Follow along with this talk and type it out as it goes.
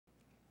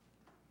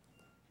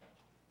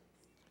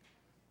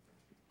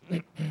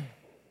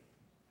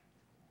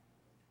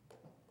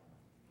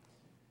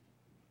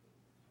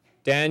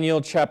Daniel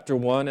chapter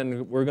 1,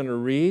 and we're going to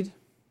read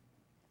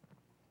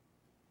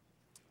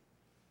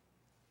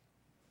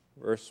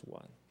verse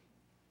 1.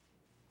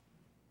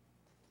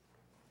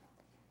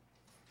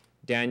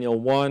 Daniel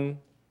 1,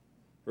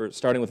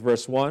 starting with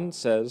verse 1,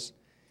 says,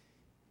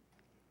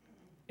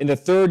 "In the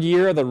 3rd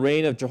year of the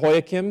reign of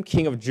Jehoiakim,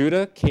 king of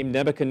Judah, came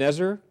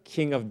Nebuchadnezzar,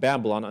 king of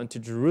Babylon, unto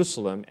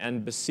Jerusalem,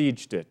 and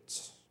besieged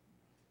it.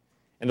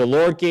 And the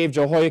Lord gave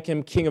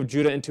Jehoiakim, king of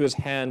Judah, into his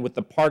hand with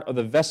the part of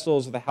the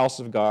vessels of the house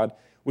of God,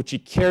 which he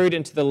carried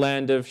into the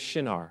land of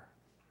Shinar,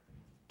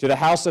 to the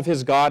house of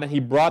his God, and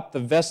he brought the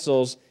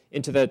vessels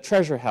into the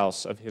treasure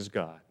house of his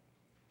God.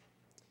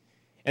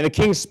 And the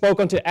king spoke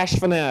unto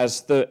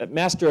Ashpenaz, the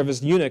master of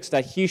his eunuchs,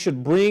 that he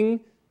should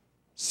bring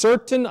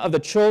certain of the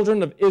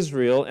children of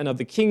Israel and of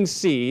the king's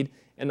seed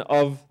and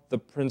of the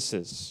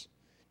princes,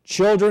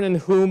 children in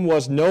whom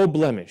was no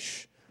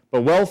blemish,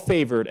 but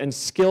well-favored and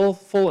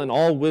skillful in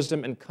all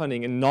wisdom and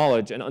cunning and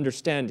knowledge and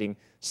understanding,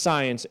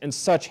 science, and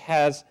such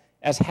as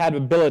had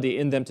ability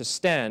in them to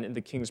stand in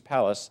the king's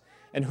palace,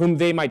 and whom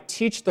they might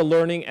teach the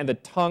learning and the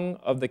tongue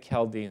of the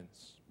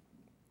Chaldeans."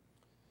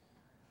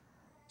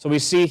 So we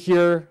see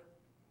here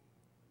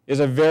is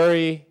a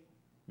very,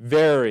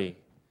 very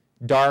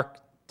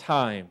dark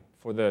time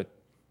for the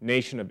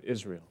nation of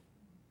Israel,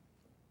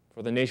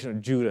 for the nation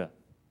of Judah.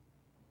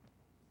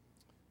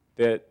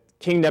 That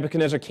King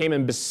Nebuchadnezzar came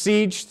and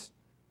besieged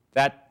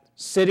that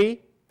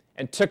city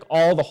and took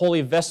all the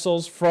holy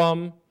vessels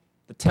from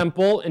the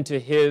temple into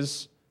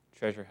his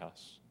treasure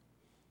house.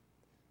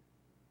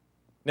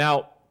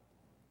 Now,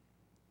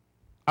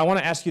 I want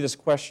to ask you this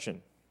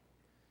question.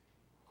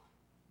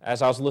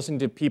 As I was listening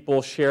to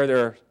people share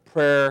their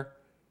prayer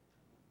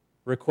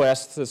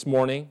requests this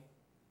morning,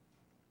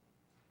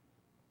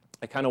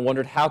 I kind of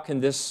wondered, how can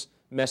this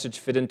message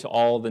fit into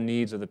all the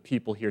needs of the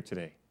people here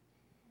today?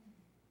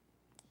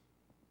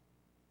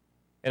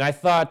 And I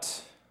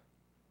thought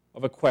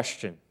of a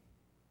question.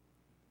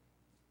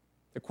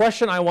 The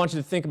question I want you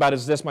to think about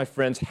is this, my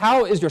friends: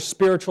 how is your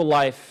spiritual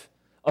life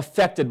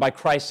affected by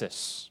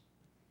crisis?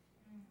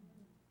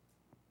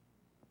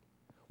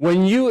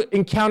 When you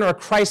encounter a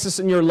crisis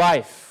in your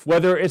life,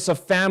 whether it's a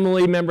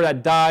family member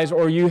that dies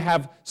or you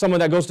have someone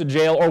that goes to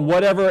jail or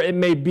whatever it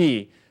may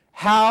be,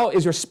 how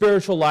is your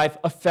spiritual life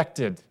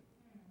affected?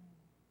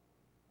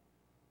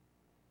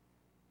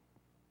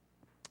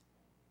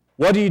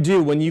 What do you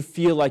do when you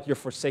feel like you're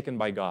forsaken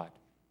by God?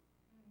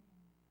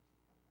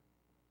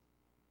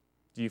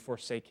 Do you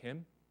forsake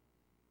Him?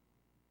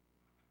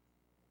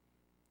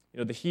 You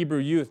know, the Hebrew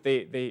youth,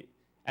 they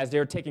as they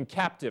were taken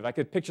captive, I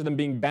could picture them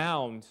being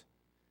bound,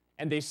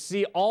 and they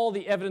see all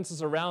the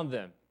evidences around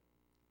them: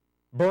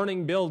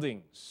 burning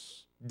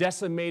buildings,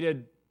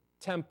 decimated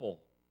temple,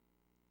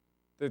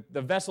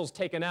 the vessels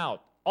taken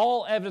out.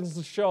 All evidence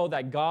to show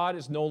that God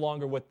is no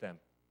longer with them.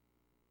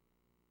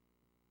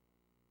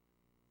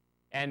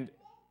 And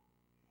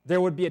there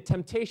would be a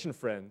temptation,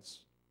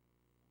 friends,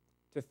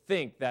 to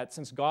think that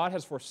since God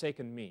has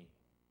forsaken me,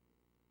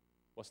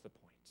 what's the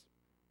point?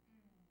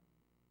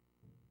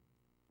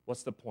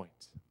 What's the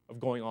point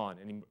of going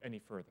on any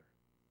further?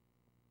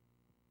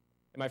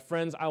 And my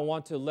friends, I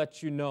want to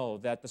let you know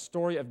that the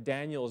story of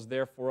Daniel is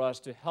there for us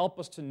to help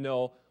us to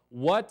know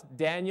what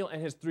Daniel and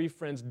his 3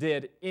 friends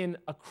did in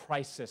a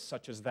crisis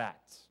such as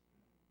that.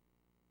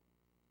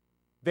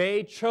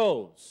 They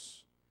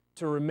chose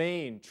to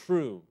remain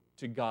true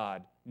to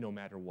God no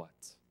matter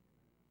what.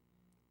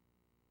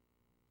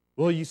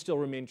 Will you still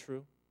remain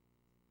true?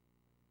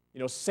 You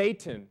know,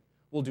 Satan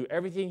will do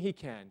everything he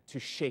can to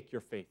shake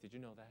your faith. Did you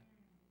know that?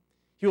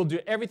 He will do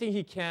everything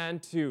he can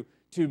to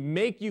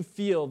make you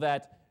feel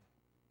that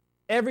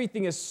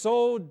everything is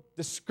so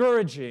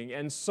discouraging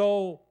and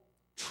so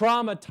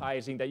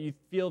traumatizing that you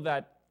feel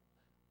that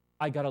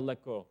I got to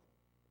let go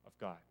of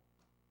God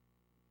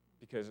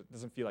because it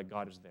doesn't feel like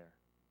God is there.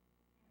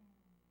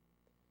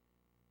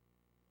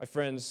 My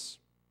friends,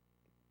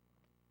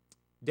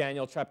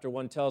 Daniel chapter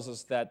 1 tells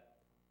us that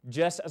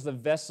just as the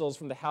vessels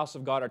from the house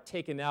of God are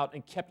taken out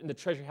and kept in the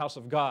treasure house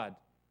of God,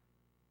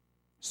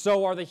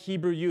 so are the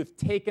Hebrew youth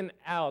taken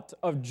out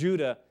of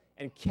Judah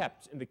and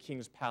kept in the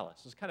king's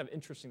palace. It's kind of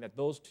interesting that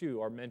those two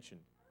are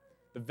mentioned: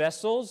 the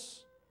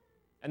vessels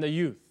and the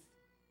youth.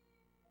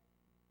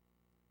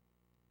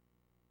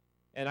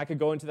 And I could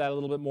go into that a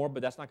little bit more,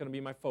 but that's not going to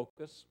be my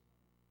focus.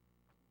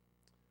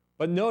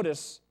 But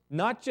notice,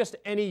 not just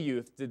any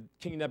youth did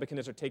King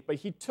Nebuchadnezzar take, but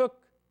he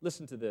took,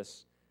 listen to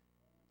this,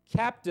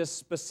 captives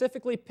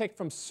specifically picked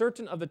from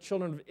certain of the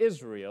children of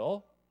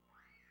Israel.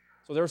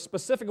 So there were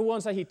specific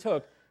ones that he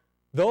took,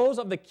 those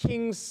of the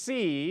king's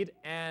seed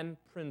and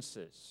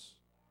princes.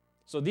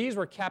 So these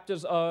were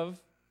captives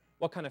of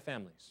what kind of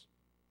families?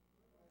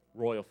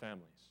 Royal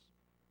families.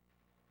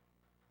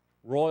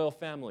 Royal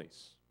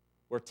families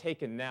were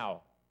taken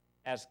now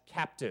as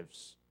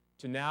captives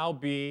to now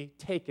be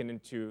taken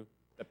into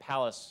the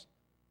palace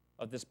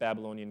of this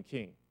Babylonian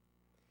king.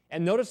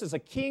 And notice as a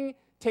king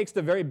takes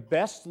the very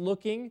best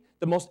looking,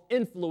 the most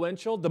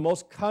influential, the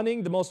most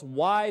cunning, the most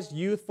wise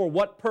youth for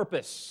what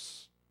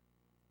purpose?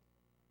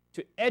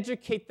 To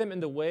educate them in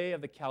the way of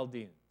the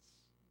Chaldeans.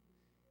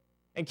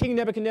 And King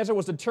Nebuchadnezzar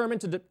was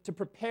determined to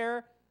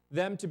prepare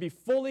them to be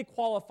fully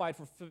qualified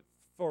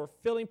for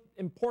filling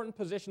important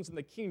positions in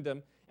the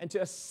kingdom and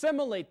to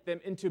assimilate them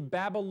into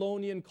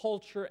Babylonian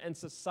culture and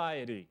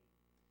society.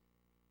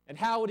 And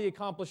how would he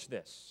accomplish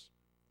this?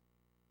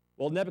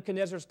 Well,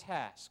 Nebuchadnezzar's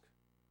task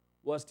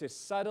was to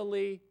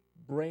subtly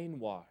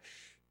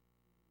brainwash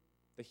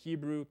the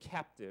Hebrew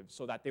captives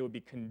so that they would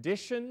be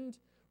conditioned,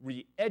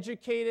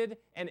 re-educated,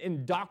 and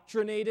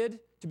indoctrinated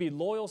to be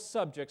loyal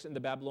subjects in the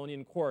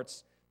Babylonian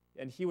courts.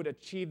 And he would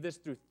achieve this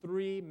through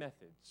three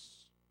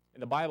methods.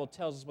 And the Bible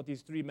tells us what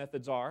these three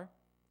methods are.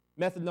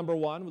 Method number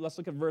one, let's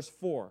look at verse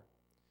 4.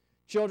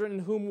 Children in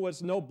whom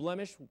was no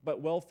blemish,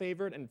 but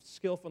well-favored and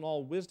skillful in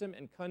all wisdom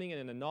and cunning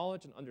and in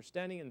knowledge and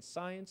understanding and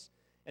science,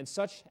 and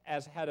such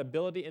as had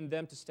ability in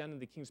them to stand in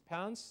the king's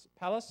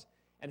palace,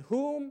 and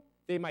whom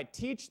they might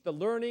teach the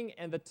learning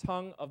and the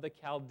tongue of the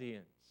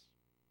Chaldeans.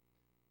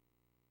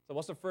 So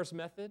what's the first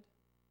method?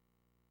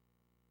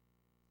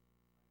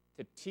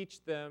 To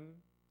teach them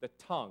the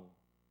tongue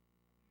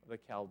of the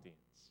Chaldeans.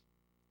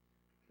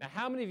 Now,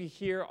 how many of you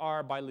here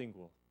are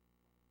bilingual?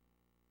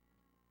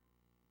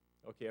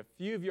 Okay, a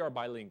few of you are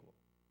bilingual.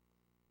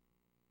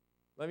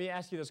 Let me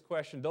ask you this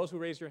question. Those who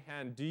raise your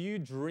hand, do you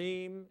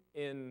dream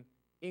in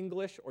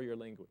English or your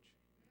language?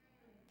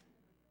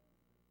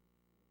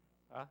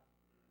 Huh?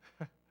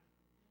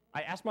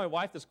 I asked my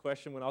wife this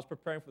question when I was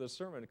preparing for the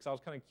sermon because I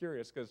was kind of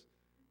curious because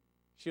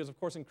she was, of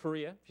course, in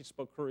Korea. She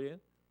spoke Korean.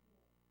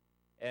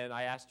 And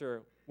I asked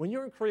her, when you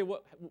were in Korea,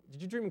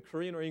 did you dream in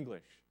Korean or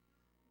English?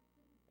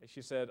 And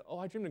she said, oh,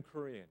 I dreamed in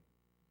Korean.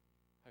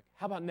 Like,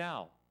 how about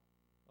now?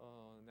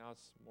 Oh, now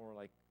it's more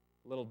like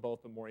a little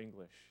both, but more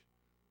English.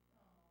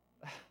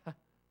 And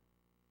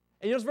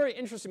you know, it's very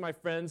interesting, my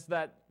friends,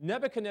 that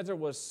Nebuchadnezzar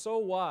was so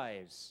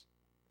wise.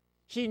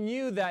 He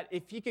knew that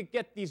if he could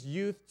get these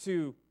youth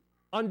to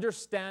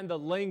understand the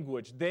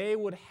language, they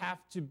would have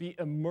to be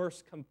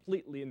immersed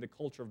completely in the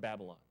culture of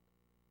Babylon.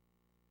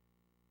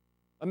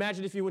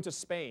 Imagine if you went to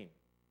Spain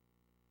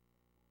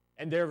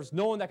and there was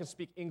no one that could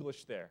speak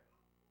English there.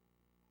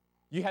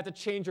 You had to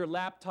change your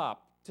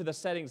laptop to the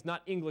settings,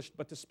 not English,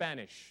 but to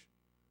Spanish.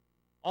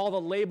 All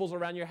the labels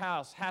around your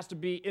house has to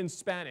be in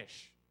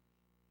Spanish.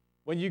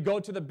 When you go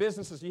to the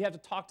businesses, you have to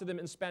talk to them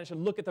in Spanish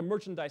and look at the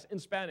merchandise in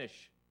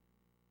Spanish.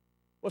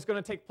 What's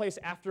going to take place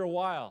after a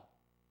while?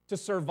 To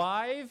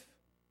survive,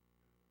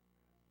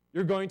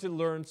 you're going to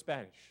learn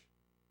Spanish.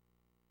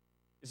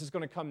 This is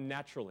going to come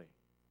naturally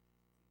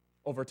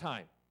over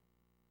time,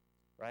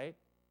 right?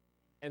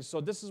 And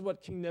so this is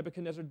what King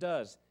Nebuchadnezzar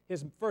does.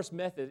 His first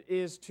method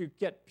is to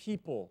get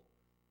people,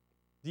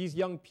 these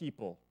young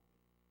people,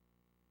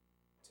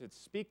 to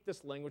speak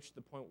this language to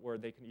the point where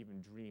they can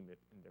even dream it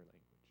in their language.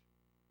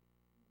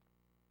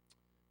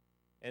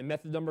 And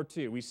method number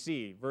two, we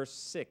see, verse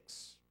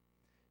 6.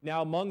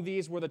 Now among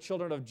these were the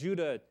children of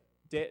Judah,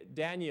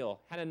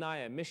 Daniel,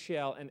 Hananiah,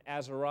 Mishael, and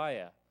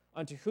Azariah,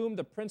 unto whom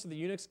the prince of the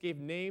eunuchs gave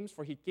names,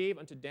 for he gave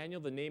unto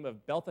Daniel the name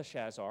of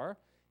Belteshazzar,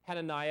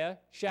 Hananiah,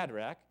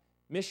 Shadrach,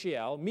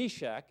 Mishael,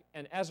 Meshach,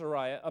 and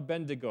Azariah,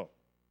 Abednego.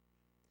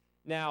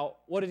 Now,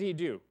 what did he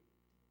do?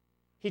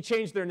 He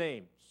changed their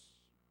names.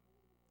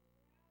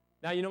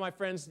 Now, you know, my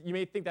friends, you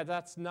may think that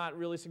that's not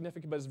really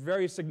significant, but it's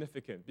very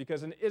significant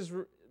because in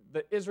Israel,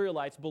 the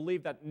Israelites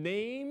believed that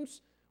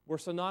names were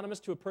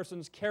synonymous to a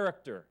person's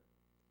character.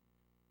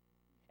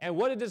 And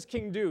what did this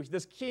king do?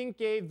 This king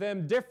gave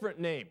them different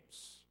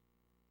names,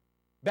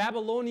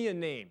 Babylonian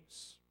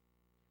names.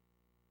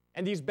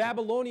 And these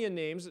Babylonian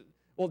names,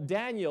 well,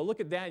 Daniel, look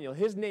at Daniel.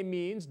 His name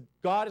means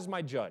God is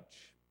my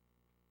judge.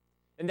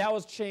 And that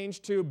was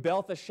changed to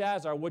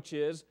Belteshazzar,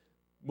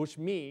 which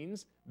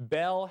means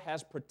Bel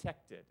has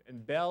protected.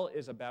 And Bel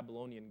is a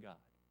Babylonian god.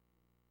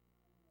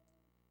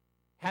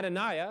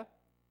 Hananiah,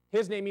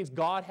 his name means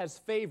God has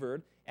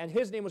favored, and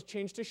his name was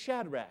changed to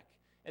Shadrach.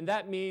 And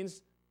that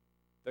means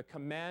the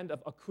command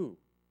of Aku.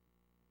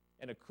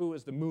 And Aku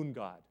is the moon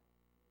god,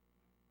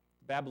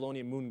 the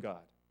Babylonian moon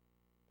god.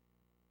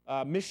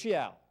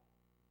 Mishael,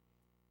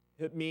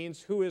 it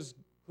means who is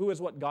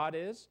what God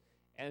is,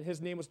 and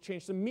his name was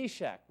changed to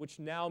Meshach, which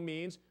now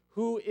means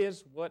who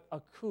is what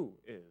Aku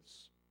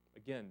is.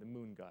 Again, the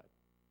moon god.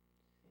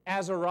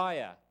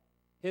 Azariah,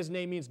 his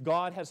name means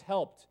God has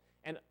helped,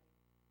 and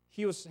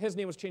his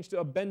name was changed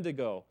to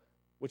Abednego,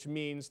 which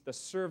means the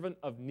servant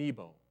of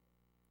Nebo,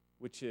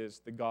 which is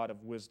the God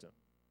of wisdom.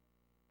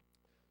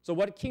 So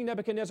what King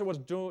Nebuchadnezzar was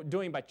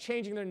doing by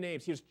changing their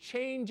names, he was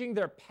changing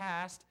their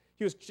past.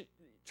 He was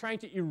trying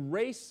to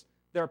erase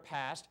their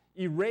past,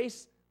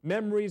 erase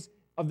memories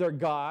of their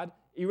God,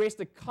 erase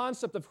the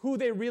concept of who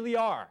they really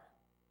are,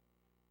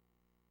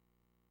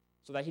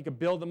 so that he could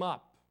build them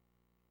up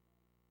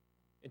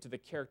into the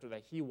character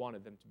that he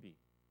wanted them to be.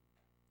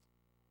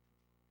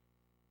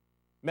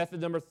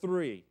 Method number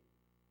 3,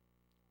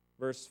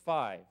 verse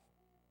 5,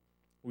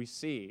 we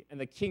see, and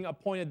the king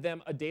appointed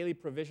them a daily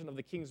provision of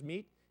the king's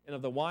meat and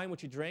of the wine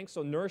which he drank,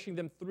 so nourishing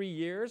them 3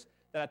 years,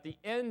 that at the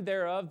end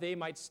thereof they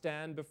might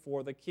stand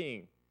before the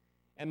king.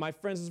 And my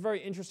friends, it's very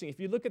interesting. If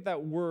you look at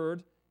that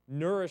word,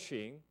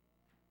 nourishing,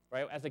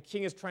 right? As the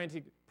king is trying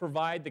to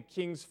provide the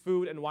king's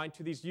food and wine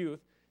to these youth,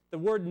 the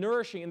word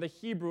nourishing in the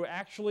Hebrew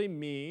actually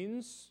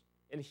means,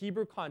 in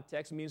Hebrew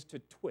context, means to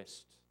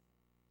twist,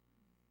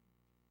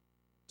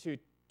 to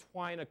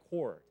twine a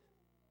cord,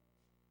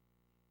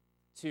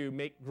 to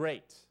make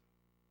great.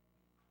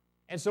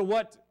 And so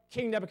what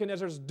King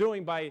Nebuchadnezzar is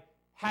doing by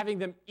having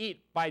them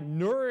eat, by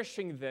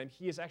nourishing them,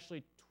 he is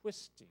actually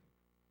twisting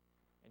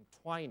and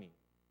twining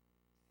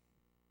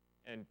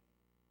and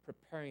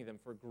preparing them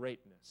for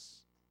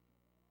greatness.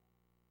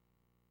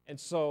 And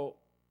so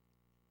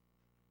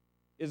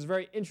it's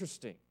very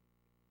interesting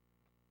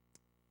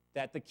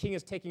that the king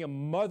is taking a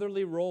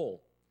motherly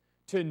role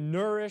to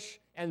nourish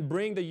and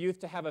bring the youth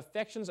to have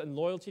affections and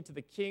loyalty to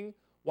the king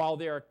while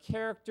their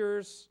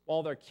characters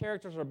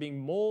are being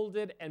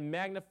molded and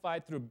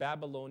magnified through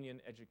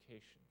Babylonian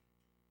education.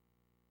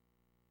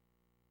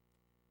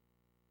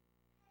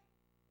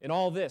 In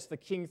all this, the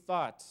king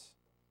thought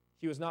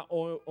he was not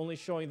only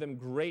showing them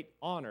great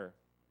honor,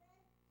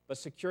 but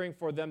securing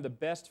for them the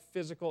best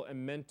physical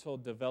and mental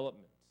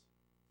development.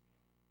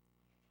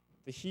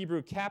 The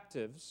Hebrew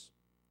captives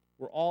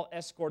were all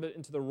escorted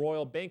into the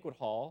royal banquet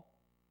hall,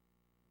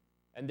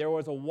 and there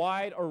was a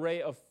wide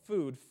array of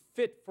food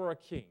fit for a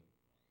king.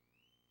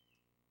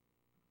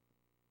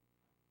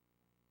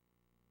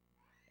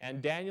 And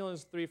Daniel and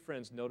his 3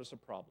 friends notice a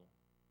problem.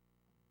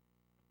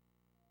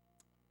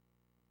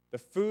 The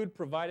food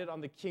provided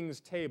on the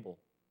king's table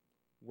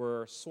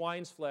were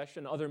swine's flesh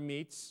and other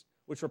meats,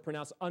 which were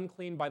pronounced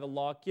unclean by the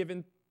law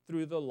given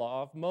through the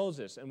law of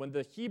Moses. And when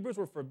the Hebrews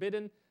were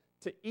forbidden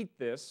to eat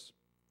this,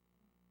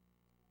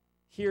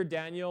 here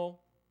Daniel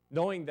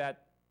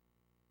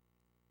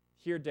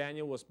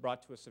was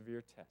brought to a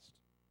severe test.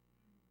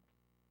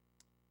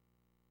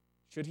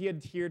 Should he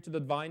adhere to the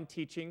divine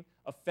teaching,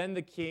 offend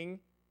the king,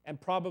 and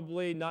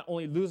probably not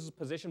only lose his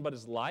position but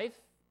his life?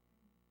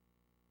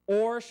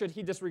 Or should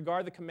he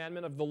disregard the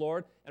commandment of the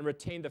Lord and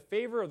retain the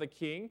favor of the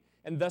king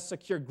and thus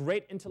secure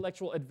great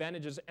intellectual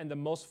advantages and the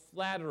most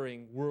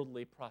flattering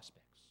worldly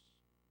prospects?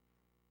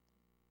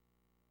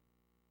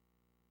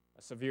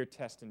 A severe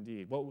test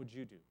indeed. What would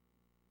you do?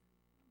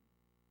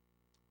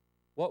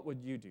 What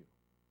would you do?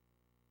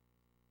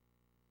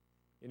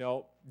 You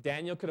know,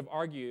 Daniel could have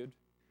argued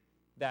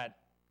that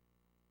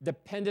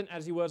dependent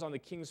as he was on the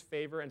king's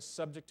favor and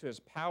subject to his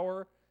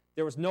power,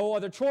 there was no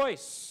other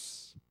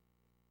choice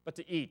but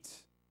to eat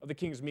of the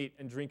king's meat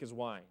and drink his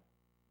wine.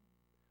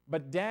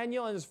 But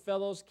Daniel and his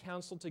fellows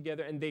counseled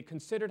together, and they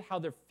considered how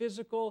their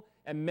physical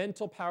and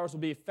mental powers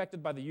would be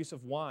affected by the use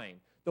of wine.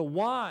 The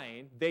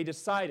wine, they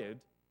decided,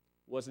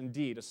 was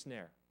indeed a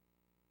snare.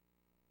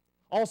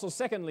 Also,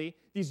 secondly,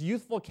 these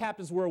youthful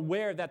captives were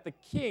aware that the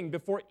king,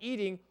 before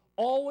eating,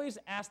 always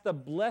asked the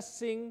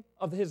blessing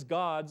of his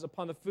gods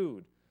upon the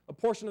food. A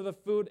portion of the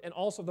food and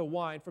also the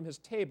wine from his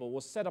table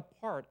was set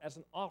apart as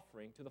an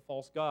offering to the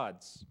false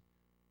gods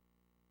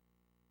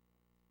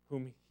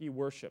whom he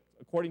worshipped.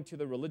 According to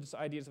the religious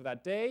ideas of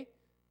that day,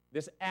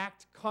 this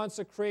act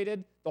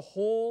consecrated the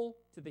whole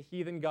to the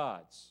heathen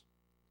gods.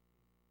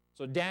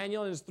 So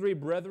Daniel and his 3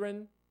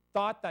 brethren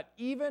thought that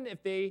even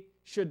if they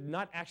should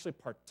not actually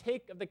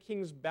partake of the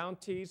king's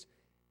bounties,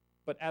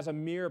 but as a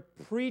mere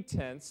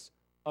pretense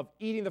of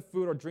eating the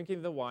food or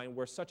drinking the wine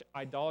where such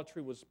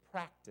idolatry was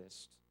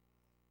practiced,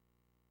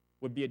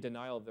 would be a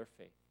denial of their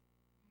faith.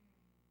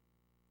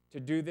 To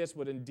do this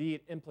would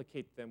indeed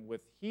implicate them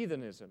with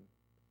heathenism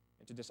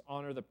and to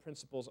dishonor the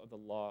principles of the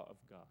law of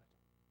God.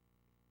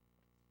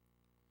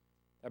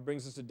 That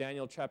brings us to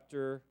Daniel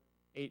chapter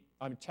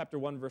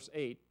 1, verse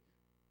 8,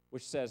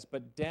 which says,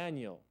 "But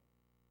Daniel,"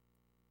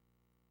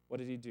 what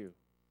did he do?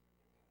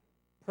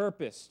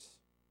 "Purposed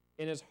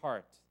in his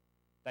heart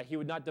that he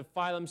would not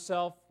defile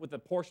himself with a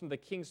portion of the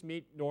king's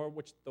meat, nor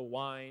with the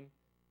wine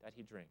that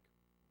he drank."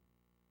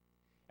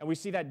 And we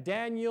see that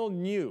Daniel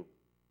knew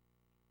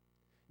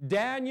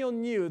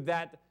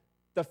that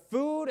the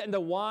food and the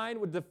wine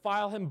would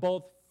defile him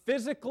both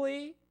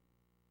physically,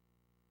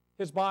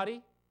 his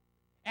body,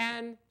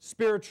 and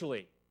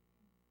spiritually.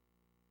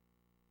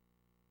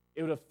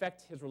 It would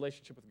affect his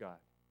relationship with God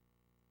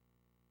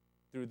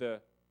through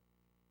the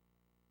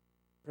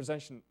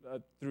presentation,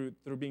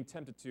 through being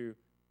tempted to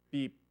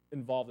be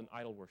involved in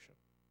idol worship.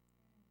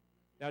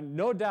 Now,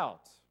 no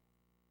doubt,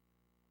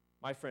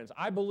 my friends,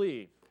 I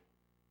believe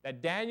that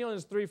Daniel and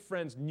his 3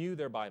 friends knew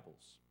their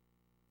Bibles.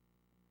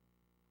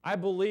 I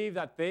believe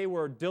that they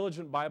were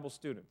diligent Bible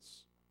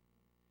students.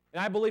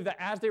 And I believe that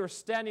as they were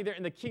standing there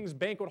in the king's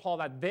banquet hall,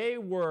 that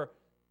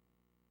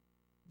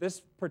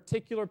this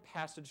particular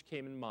passage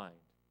came in mind.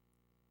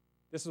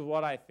 This is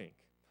what I think,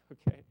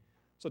 okay?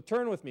 So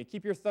turn with me.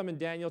 Keep your thumb in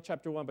Daniel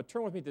chapter 1, but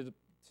turn with me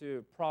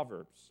to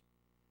Proverbs.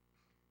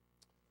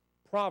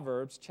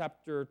 Proverbs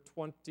chapter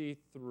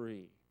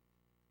 23.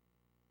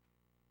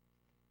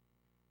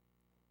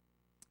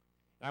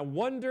 I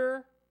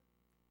wonder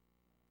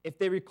if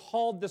they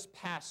recalled this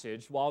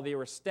passage while they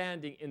were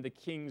standing in the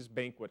king's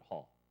banquet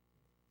hall.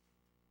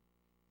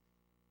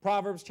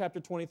 Proverbs chapter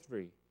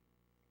 23.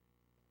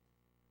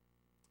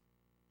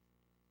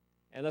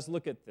 And let's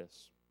look at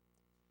this.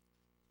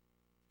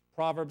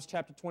 Proverbs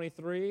chapter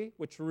 23,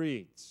 which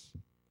reads,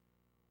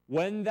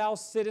 "When thou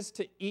sittest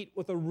to eat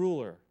with a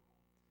ruler,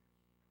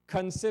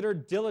 consider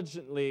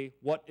diligently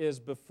what is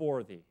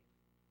before thee.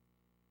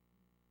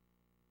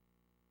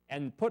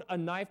 And put a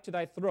knife to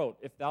thy throat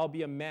if thou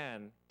be a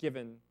man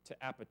given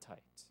to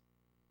appetite.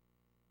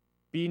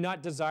 Be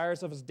not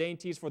desirous of his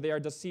dainties, for they are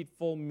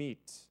deceitful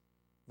meat."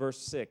 Verse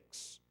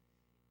 6,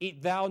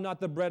 "Eat thou not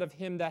the bread of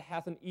him that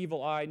hath an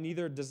evil eye,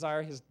 neither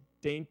desire his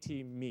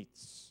dainty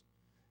meats."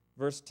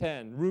 Verse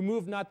 10,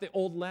 "Remove not the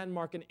old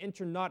landmark, and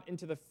enter not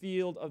into the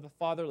field of the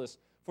fatherless,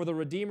 for the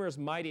Redeemer is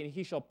mighty, and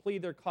he shall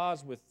plead their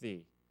cause with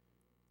thee.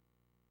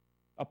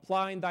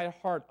 Applying thy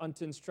heart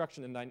unto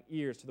instruction, and thine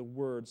ears to the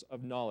words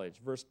of knowledge."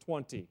 Verse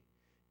 20,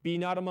 "Be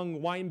not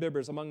among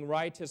winebibbers, among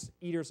riotous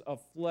eaters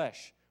of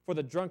flesh, for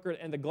the drunkard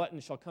and the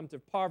glutton shall come to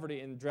poverty,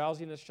 and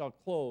drowsiness shall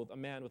clothe a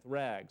man with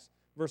rags."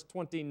 Verse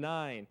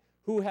 29,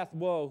 "Who hath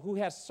woe? Who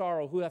hath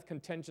sorrow? Who hath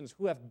contentions?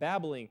 Who hath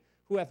babbling?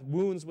 Who hath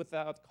wounds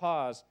without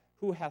cause?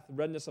 Who hath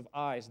redness of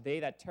eyes?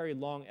 They that tarry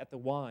long at the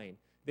wine,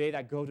 they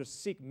that go to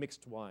seek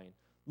mixed wine.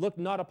 Look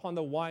not upon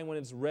the wine when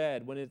it is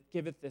red, when it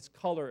giveth its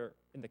color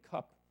in the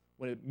cup,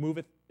 when it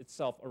moveth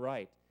itself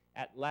aright.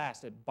 At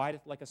last it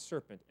biteth like a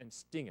serpent, and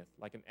stingeth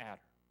like an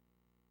adder."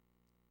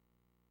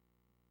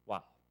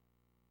 Wow.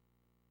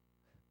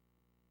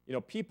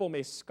 People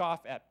may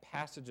scoff at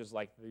passages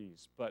like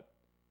these, but,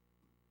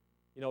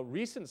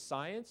 recent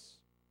science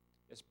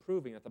is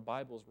proving that the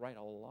Bible is right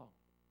all along.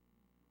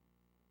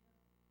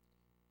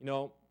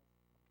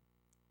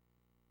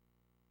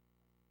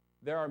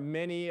 There are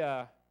many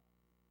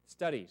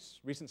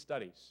recent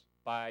studies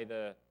by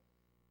the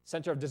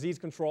Center of Disease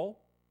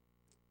Control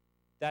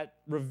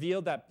that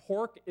revealed that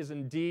pork is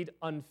indeed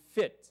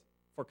unfit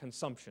for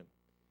consumption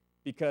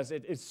because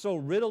it is so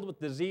riddled with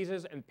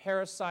diseases and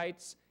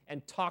parasites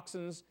and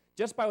toxins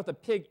just by what the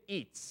pig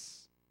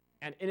eats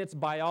and in its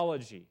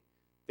biology.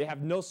 They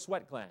have no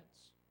sweat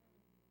glands.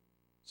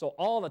 So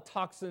all the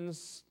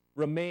toxins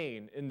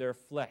remain in their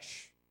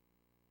flesh.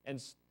 And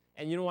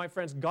my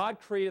friends, God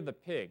created the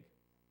pig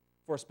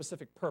for a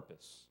specific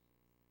purpose.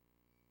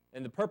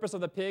 And the purpose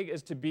of the pig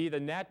is to be the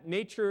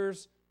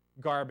nature's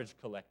garbage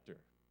collector.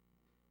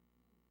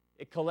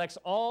 It collects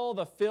all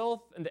the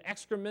filth and the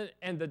excrement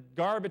and the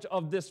garbage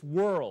of this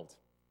world.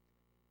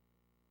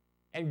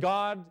 And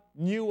God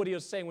knew what he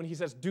was saying when he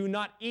says, "Do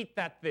not eat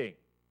that thing,"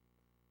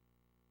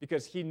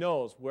 because he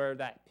knows where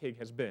that pig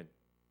has been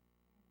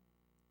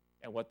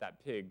and what that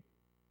pig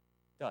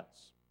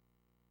does.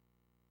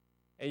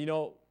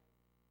 And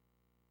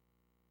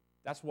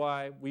that's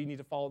why we need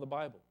to follow the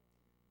Bible.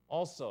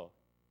 Also,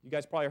 you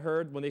guys probably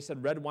heard when they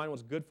said red wine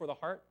was good for the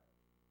heart.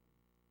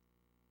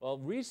 Well,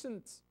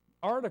 recent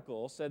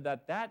article said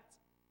that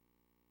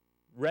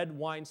red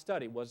wine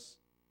study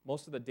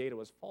most of the data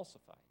was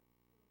falsified,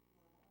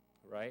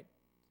 right?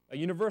 A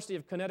University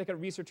of Connecticut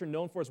researcher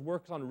known for his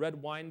work on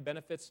red wine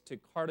benefits to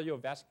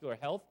cardiovascular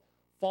health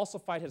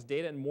falsified his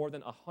data in more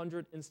than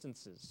 100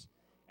 instances.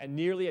 And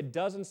nearly a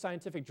dozen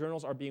scientific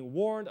journals are being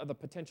warned of the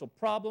potential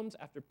problems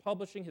after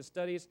publishing his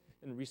studies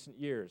in recent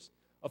years.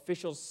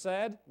 Officials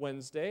said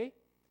Wednesday,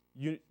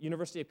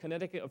 University of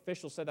Connecticut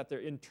officials said that their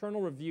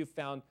internal review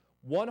found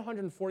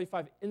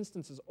 145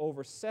 instances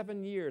over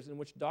 7 years in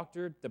which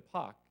Dr.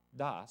 Deepak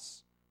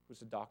Das,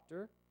 who's a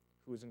doctor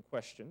who is in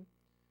question,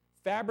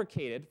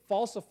 fabricated,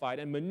 falsified,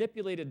 and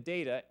manipulated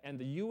data, and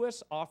the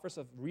U.S. Office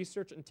of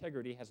Research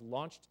Integrity has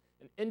launched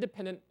an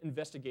independent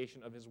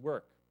investigation of his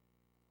work.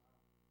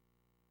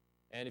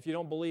 And if you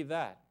don't believe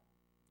that,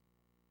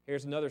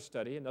 here's another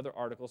study, another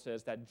article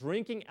says that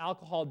drinking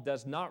alcohol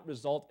does not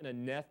result in a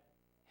net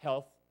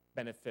health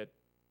benefit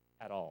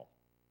at all.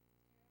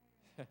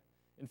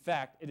 In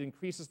fact, it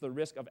increases the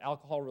risk of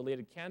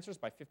alcohol-related cancers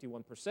by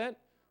 51%,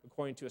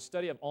 according to a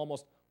study of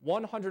almost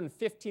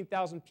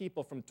 115,000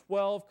 people from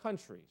 12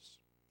 countries.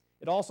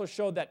 It also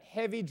showed that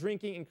heavy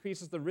drinking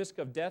increases the risk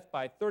of death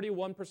by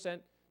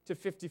 31% to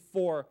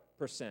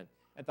 54%.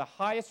 At the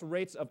highest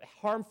rates of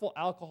harmful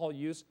alcohol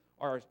use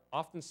are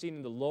often seen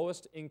in the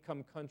lowest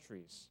income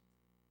countries.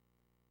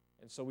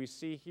 And so we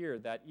see here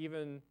that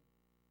even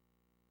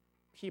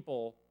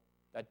people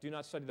that do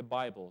not study the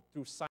Bible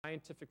through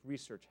scientific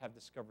research have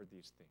discovered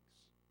these things.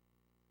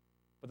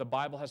 But the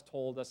Bible has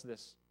told us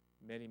this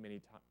many,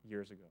 many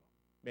years ago,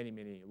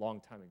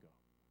 long time ago,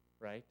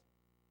 right?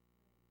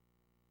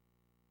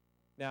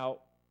 Now,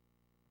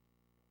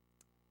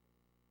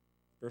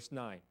 verse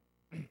 9.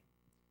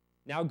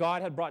 Now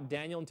God had brought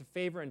Daniel into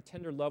favor and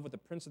tender love with the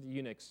prince of the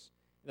eunuchs.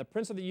 And the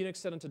prince of the eunuchs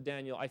said unto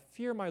Daniel, I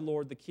fear my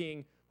lord the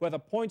king, who hath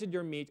appointed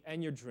your meat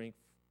and your drink.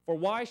 For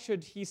why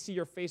should he see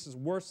your faces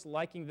worse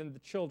liking than the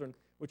children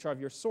which are of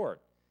your sort?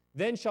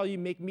 Then shall you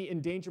make me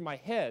endanger my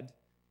head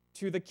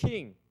to the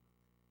king.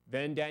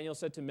 Then Daniel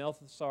said to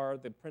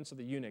Melchizedek, the prince of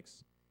the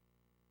eunuchs,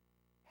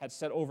 had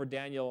set over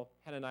Daniel,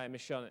 Hananiah,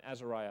 Mishael, and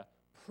Azariah,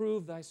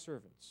 prove thy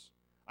servants.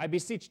 I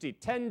beseech thee,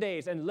 10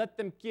 days, and let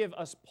them give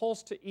us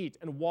pulse to eat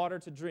and water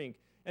to drink,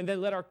 and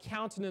then let our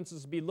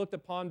countenances be looked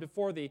upon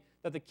before thee,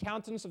 that the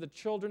countenance of the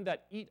children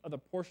that eat of the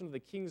portion of the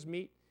king's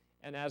meat,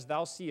 and as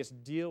thou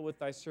seest, deal with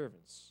thy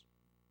servants.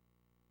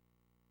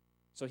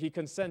 So he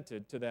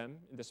consented to them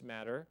in this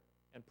matter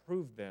and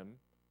proved them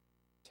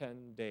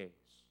 10 days.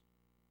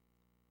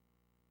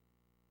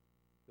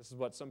 This is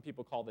what some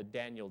people call the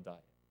Daniel diet.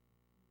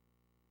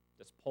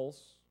 Just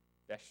pulse,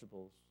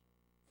 vegetables,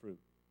 fruit,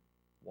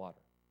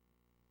 water.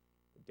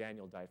 The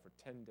Daniel diet for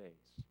 10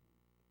 days.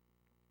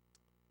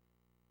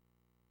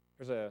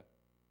 Here's a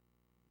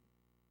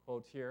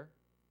quote here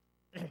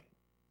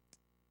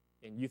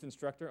in Youth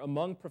Instructor.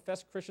 Among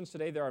professed Christians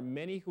today, there are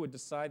many who would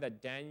decide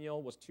that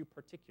Daniel was too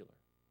particular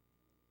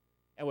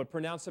and would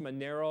pronounce him a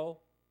narrow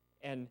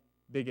and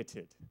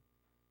bigoted.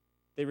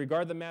 They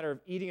regard the matter of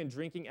eating and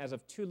drinking as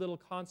of too little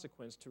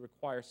consequence to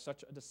require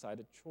such a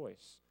decided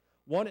choice,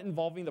 one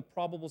involving the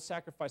probable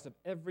sacrifice of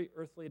every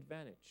earthly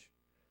advantage.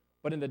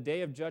 But in the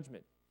day of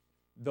judgment,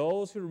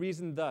 those who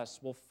reason thus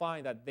will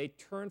find that they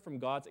turn from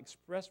God's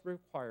express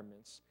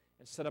requirements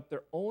and set up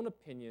their own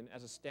opinion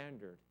as a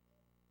standard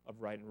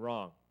of right and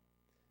wrong.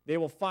 They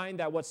will find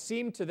that what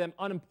seemed to them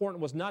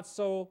unimportant was not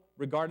so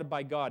regarded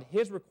by God.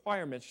 His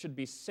requirements should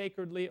be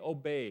sacredly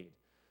obeyed.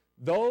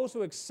 Those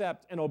who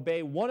accept and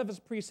obey one of his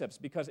precepts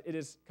because it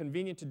is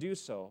convenient to do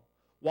so,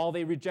 while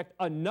they reject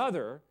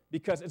another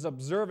because its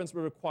observance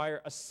will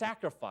require a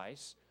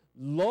sacrifice,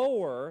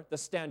 lower the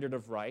standard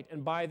of right,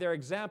 and by their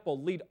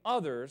example lead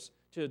others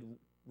to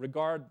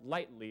regard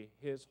lightly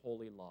his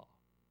holy law.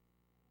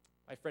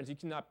 My friends, you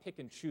cannot pick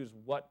and choose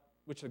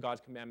which of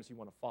God's commandments you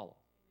want to follow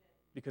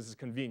because it's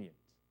convenient.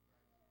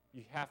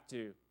 You have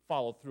to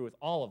follow through with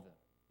all of them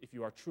if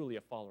you are truly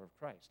a follower of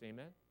Christ.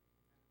 Amen?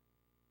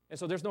 And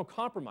so there's no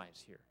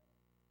compromise here.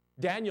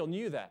 Daniel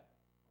knew that.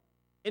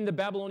 In the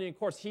Babylonian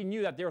courts, he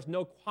knew that there was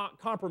no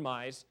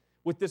compromise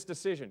with this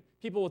decision.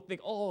 People would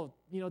think, oh,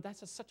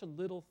 that's such a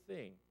little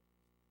thing.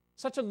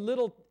 Such a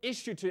little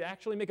issue to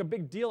actually make a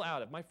big deal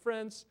out of. My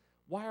friends,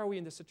 why are we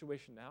in this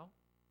situation now?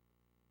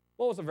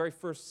 What was the very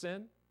first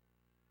sin?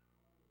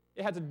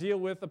 It had to deal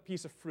with a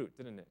piece of fruit,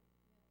 didn't it?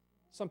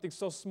 Something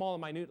so small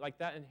and minute like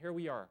that, and here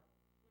we are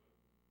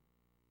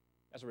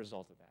as a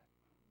result of that.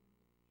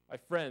 My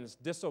friends,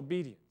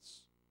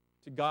 disobedience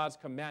to God's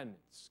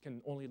commandments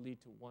can only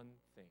lead to one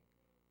thing.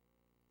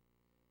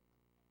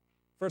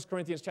 1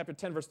 Corinthians chapter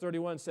 10, verse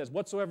 31 says,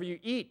 whatsoever you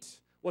eat,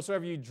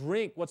 whatsoever you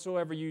drink,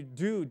 whatsoever you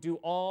do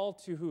all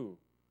to who?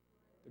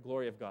 The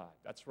glory of God.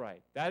 That's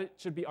right. That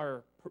should be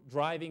our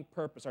driving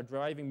purpose, our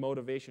driving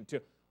motivation,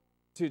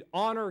 to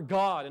honor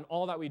God in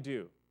all that we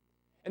do.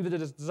 And the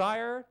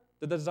desire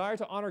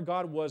to honor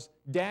God was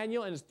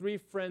Daniel and his three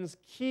friends'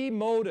 key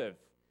motive,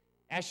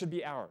 as should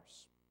be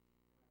ours.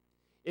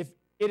 If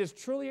it is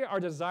truly our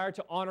desire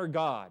to honor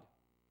God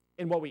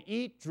in what we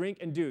eat, drink,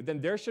 and do,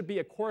 then there should be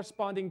a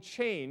corresponding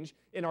change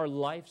in our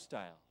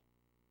lifestyle,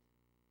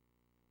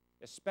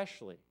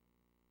 especially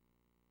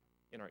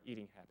in our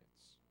eating habits.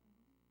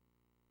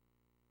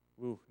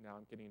 Ooh, now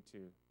I'm getting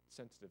into a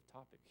sensitive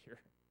topic here.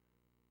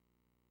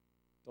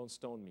 Don't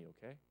stone me,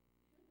 okay?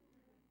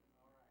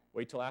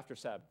 Wait till after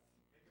Sabbath.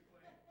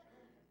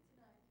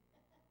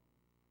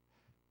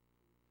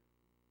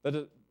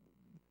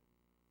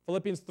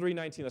 Philippians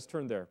 3:19, let's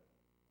turn there.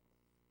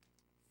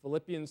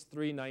 Philippians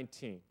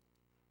 3:19.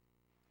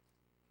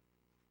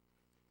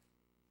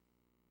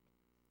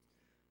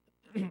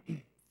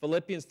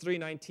 Philippians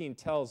 3:19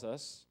 tells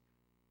us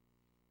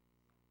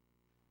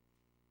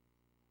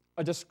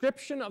a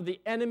description of the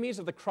enemies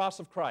of the cross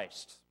of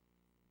Christ.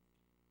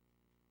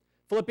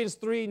 Philippians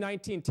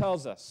 3:19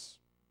 tells us,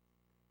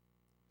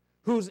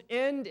 whose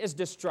end is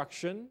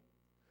destruction,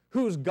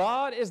 whose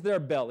God is their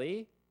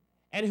belly,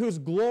 and whose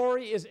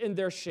glory is in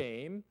their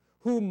shame,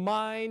 who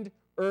mind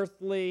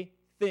earthly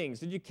things.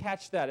 Did you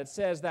catch that? It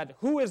says that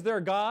who is their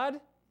God?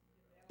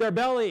 Their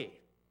belly.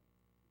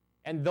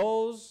 And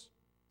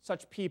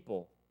such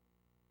people,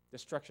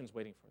 destruction's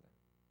waiting for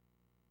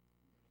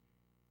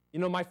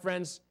them. My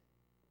friends,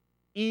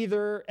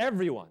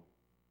 everyone,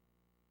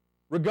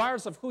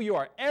 regardless of who you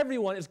are,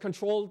 everyone is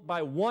controlled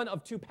by one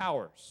of two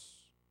powers.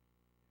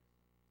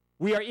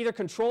 We are either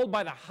controlled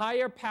by the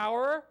higher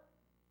power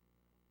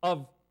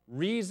of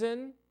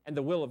reason and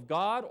the will of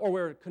God, or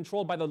we're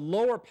controlled by the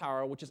lower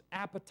power, which is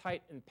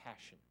appetite and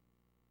passion.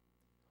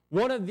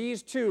 One of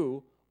these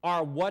two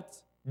are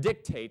what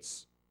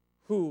dictates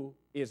who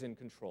is in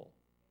control.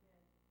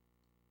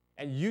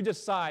 And you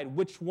decide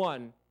which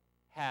one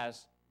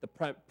has the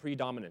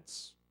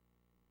predominance.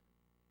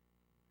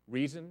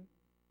 Reason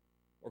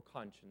or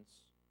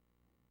conscience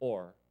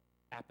or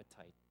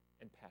appetite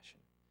and passion.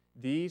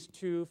 These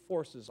two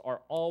forces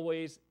are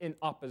always in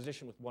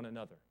opposition with one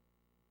another,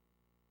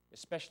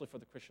 especially for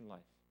the Christian life.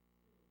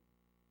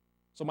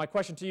 So my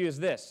question to you is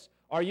this: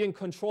 are you in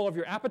control of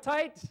your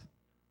appetite,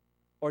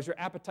 or is your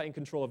appetite in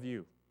control of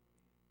you?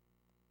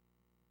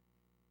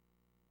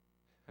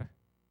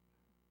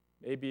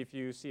 Maybe if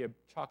you see a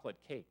chocolate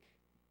cake,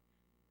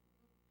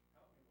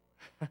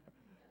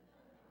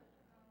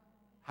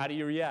 how do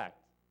you react?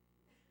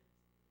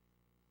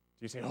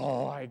 Do you say,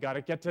 oh, I got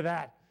to get to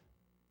that?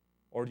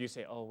 Or do you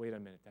say, oh, wait a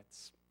minute, that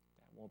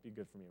won't be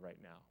good for me right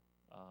now.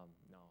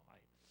 No,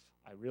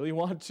 I really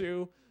want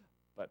to,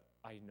 but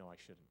I know I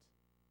shouldn't.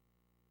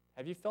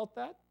 Have you felt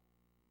that?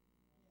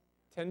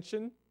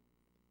 tension.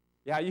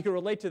 Yeah, you can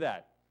relate to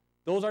that.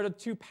 Those are the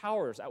two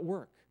powers at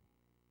work.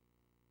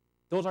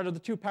 Those are the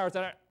two powers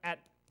that are at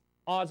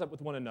odds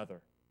with one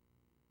another.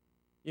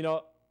 You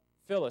know,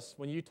 Phyllis,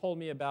 when you told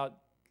me about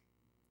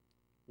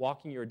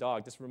walking your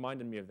dog, this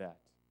reminded me of that.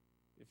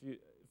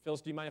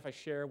 Phyllis, do you mind if I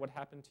share what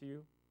happened to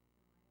you?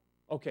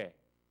 Okay.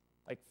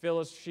 Like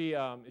Phyllis, she,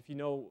 if you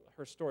know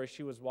her story,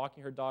 she was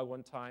walking her dog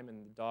one time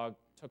and the dog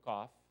took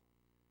off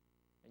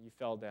and you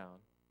fell down,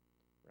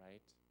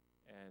 right?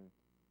 And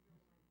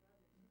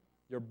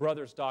your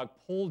brother's dog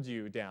pulled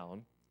you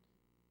down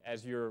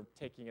as you're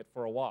taking it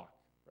for a walk,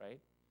 right?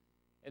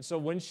 And so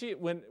when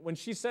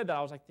she said that,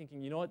 I was like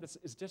thinking, you know what, this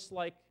is just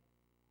like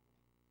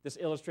this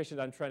illustration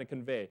that I'm trying to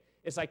convey.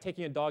 It's like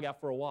taking a dog out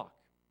for a walk.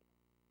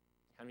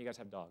 How many of you guys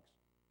have dogs?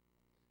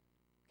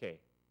 Okay.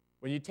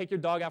 When you take your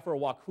dog out for a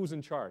walk, who's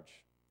in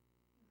charge?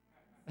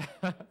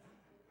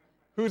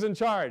 Who's in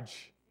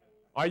charge?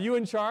 Are you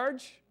in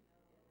charge?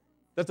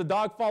 Does the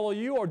dog follow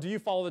you, or do you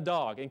follow the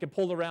dog and get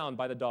pulled around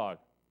by the dog?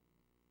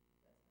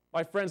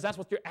 My friends, that's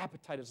what your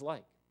appetite is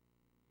like.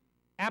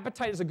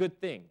 Appetite is a good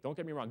thing. Don't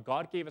get me wrong.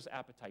 God gave us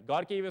appetite.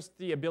 God gave us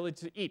the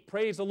ability to eat.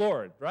 Praise the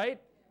Lord, right?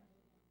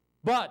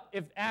 But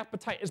if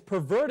appetite is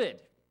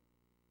perverted,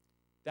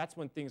 that's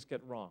when things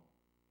get wrong.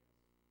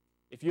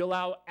 If you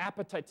allow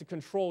appetite to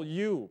control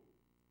you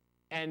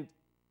and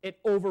it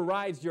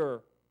overrides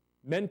your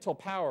mental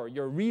power,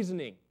 your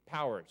reasoning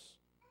powers,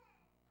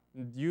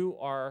 you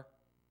are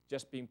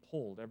just being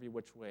pulled every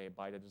which way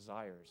by the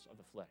desires of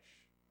the flesh.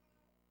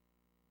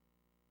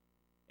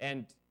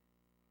 And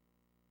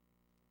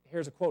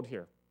here's a quote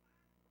here.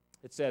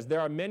 It says, "There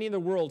are many in the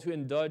world who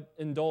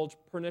indulge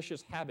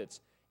pernicious habits.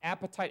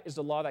 Appetite is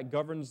the law that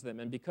governs them,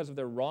 and because of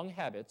their wrong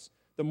habits,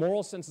 the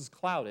moral sense is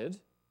clouded,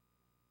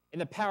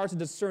 and the power to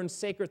discern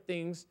sacred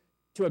things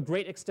to a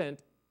great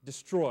extent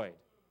destroyed.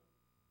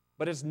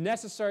 But it's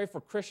necessary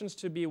for Christians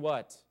to be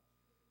what?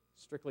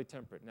 Strictly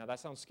temperate." Now that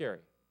sounds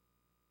scary,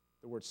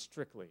 the word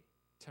strictly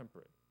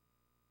temperate.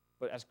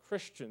 But as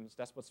Christians,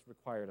 that's what's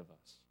required of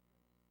us.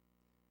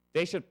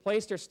 They should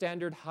place their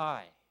standard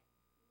high.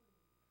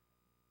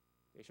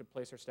 They should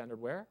place their standard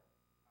where?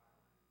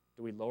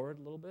 Do we lower it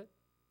a little bit?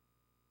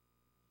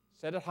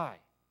 Set it high,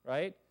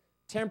 right?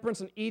 Temperance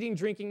in eating,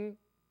 drinking,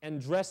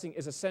 and dressing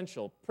is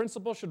essential.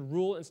 Principle should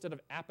rule instead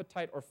of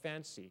appetite or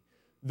fancy.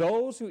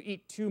 Those who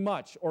eat too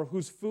much or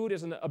whose food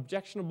is an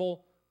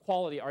objectionable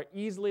quality are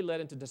easily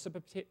led into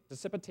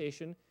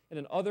dissipation and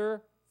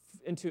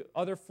into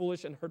other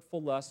foolish and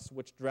hurtful lusts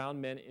which drown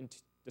men into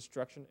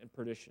destruction and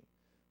perdition.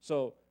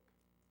 So,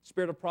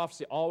 Spirit of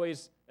Prophecy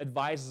always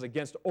advises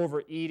against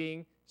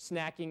overeating,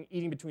 snacking,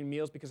 eating between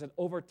meals, because it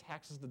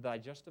overtaxes the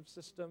digestive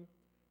system,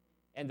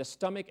 and the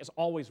stomach is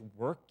always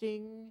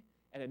working,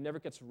 and it never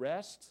gets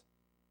rest.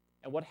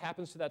 And what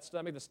happens to that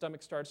stomach? The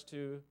stomach starts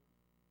to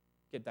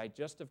get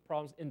digestive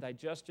problems,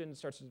 indigestion, it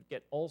starts to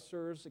get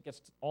ulcers, it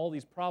gets all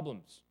these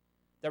problems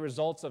that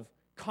results of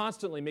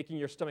constantly making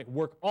your stomach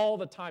work all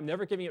the time,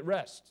 never giving it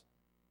rest.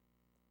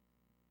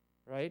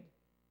 Right?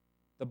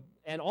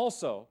 And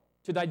also,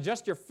 to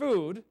digest your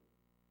food,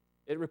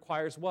 it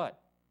requires what?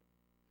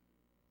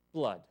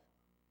 Blood.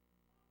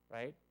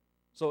 Right?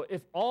 So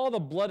if all the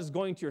blood is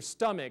going to your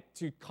stomach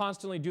to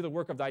constantly do the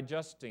work of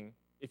digesting,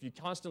 if you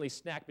constantly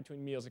snack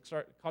between meals, you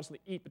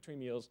constantly eat between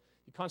meals,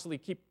 you constantly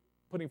keep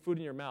putting food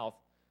in your mouth,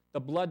 the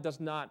blood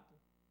does not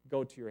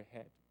go to your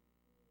head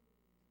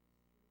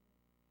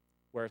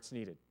where it's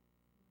needed.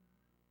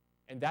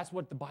 And that's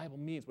what the Bible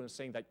means when it's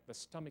saying that the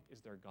stomach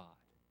is their God.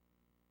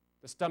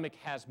 The stomach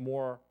has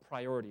more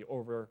priority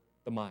over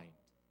the mind,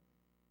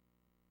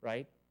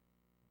 right?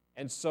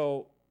 And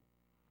so,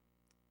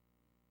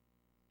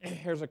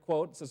 here's a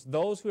quote. It says,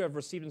 "Those who have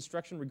received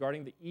instruction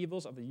regarding the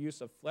evils of the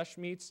use of flesh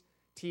meats,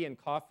 tea and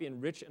coffee,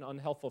 and rich and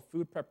unhealthful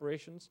food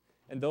preparations,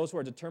 and those who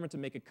are determined to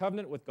make a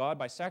covenant with God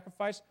by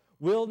sacrifice,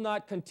 will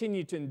not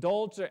continue to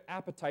indulge their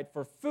appetite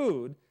for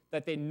food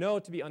that they know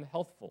to be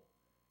unhealthful.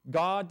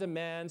 God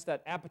demands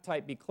that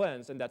appetite be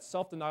cleansed and that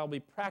self-denial be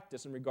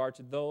practiced in regard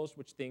to those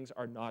which things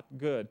are not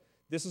good.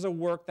 This is a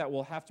work that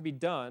will have to be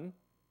done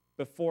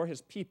before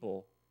his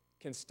people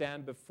can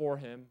stand before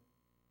him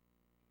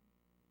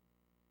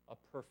a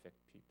perfect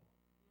people."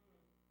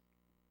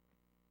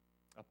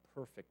 A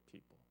perfect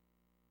people.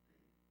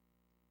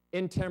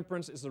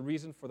 Intemperance is the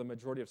reason for the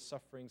majority of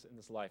sufferings in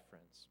this life,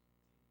 friends.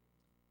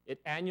 It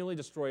annually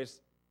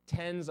destroys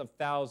tens of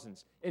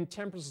thousands.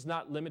 Intemperance is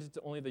not limited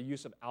to only the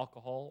use of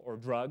alcohol or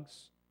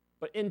drugs,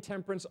 but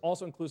intemperance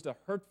also includes the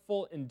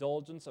hurtful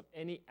indulgence of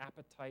any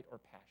appetite or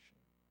passion.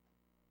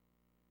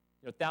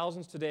 You know,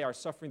 thousands today are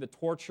suffering the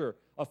torture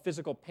of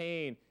physical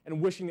pain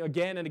and wishing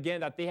again and again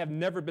that they have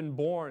never been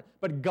born.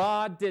 But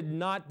God did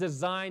not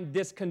design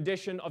this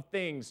condition of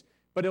things,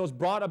 but it was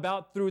brought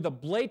about through the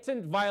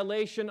blatant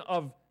violation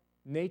of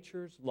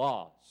nature's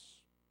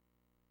laws.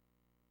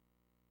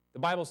 The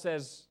Bible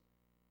says,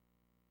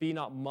 "Be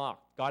not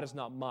mocked. God is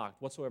not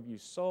mocked. Whatsoever you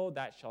sow,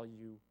 that shall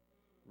you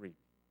reap."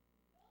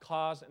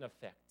 Cause and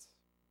effect.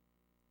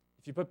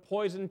 If you put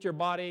poison into your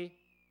body,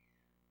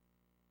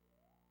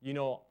 you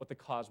know what the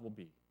cause will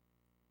be.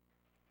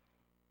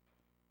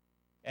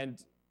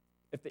 And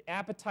if the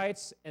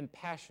appetites and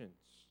passions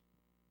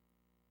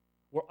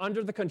were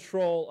under the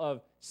control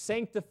of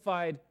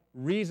sanctified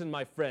reason,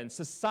 my friends,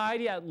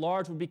 society at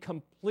large would be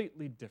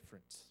completely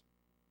different.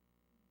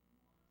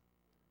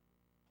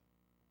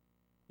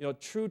 You know,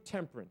 true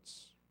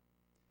temperance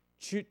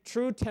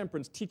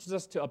teaches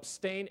us to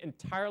abstain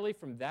entirely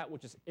from that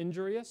which is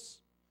injurious,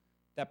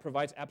 that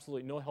provides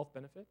absolutely no health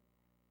benefit,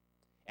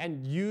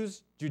 and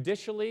use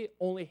judicially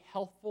only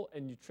healthful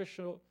and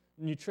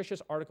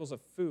nutritious articles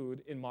of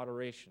food in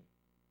moderation.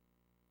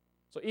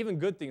 So even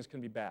good things can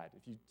be bad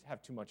if you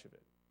have too much of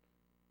it.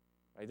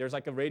 Right? There's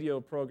like a radio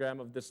program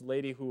of this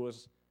lady who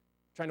was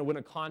trying to win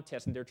a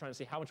contest, and they were trying to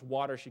see how much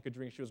water she could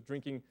drink. She was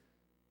drinking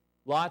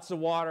lots of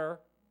water,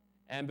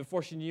 and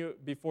before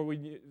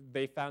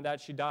they found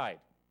out she died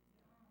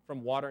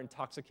from water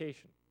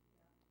intoxication.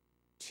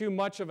 Too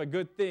much of a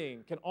good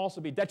thing can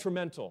also be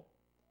detrimental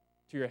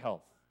to your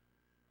health.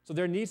 So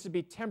there needs to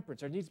be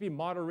temperance, there needs to be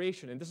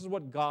moderation, and this is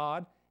what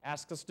God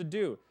asks us to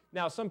do.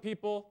 Now, some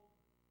people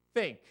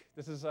think,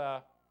 this is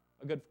a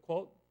good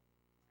quote,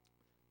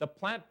 the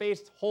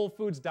plant-based whole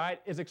foods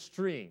diet is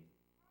extreme.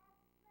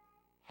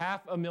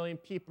 500,000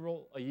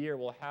 people a year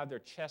will have their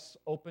chests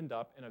opened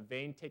up and a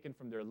vein taken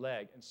from their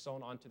leg and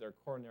sewn onto their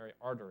coronary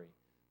artery.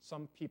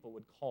 Some people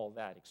would call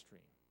that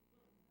extreme.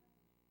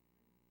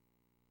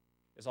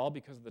 It's all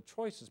because of the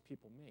choices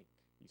people make,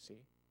 you see,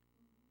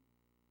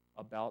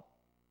 about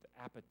the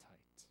appetite.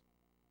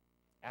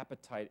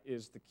 Appetite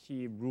is the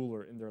key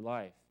ruler in their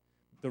life.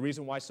 The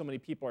reason why so many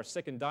people are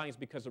sick and dying is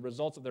because the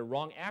results of their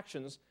wrong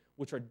actions,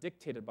 which are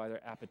dictated by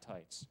their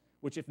appetites,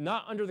 which, if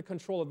not under the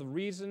control of the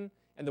reason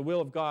and the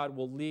will of God,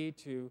 will lead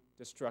to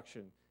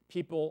destruction.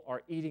 People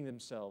are eating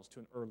themselves to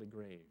an early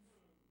grave.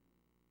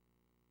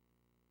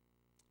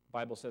 The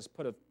Bible says,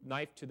 put a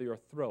knife to your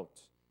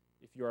throat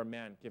if you are a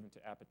man given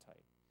to appetite.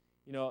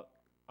 You know,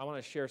 I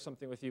want to share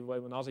something with you.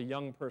 When I was a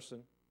young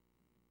person,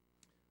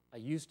 I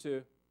used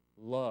to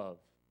love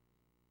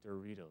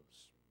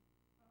Doritos.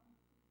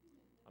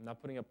 I'm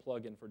not putting a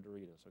plug in for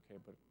Doritos, okay?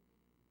 But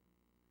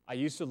I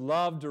used to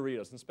love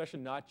Doritos, and especially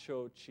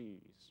nacho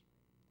cheese.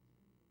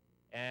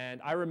 And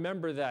I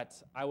remember that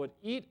I would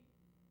eat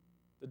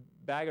the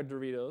bag of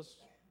Doritos,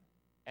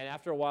 and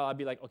after a while I'd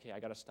be like, okay, I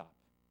got to stop.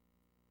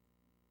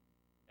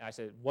 And I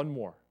said, one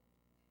more.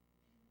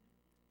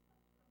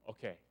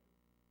 Okay.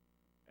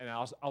 And I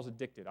was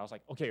addicted. I was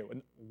like, okay,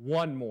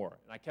 one more.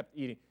 And I kept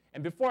eating.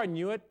 And before I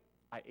knew it,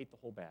 I ate the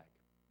whole bag.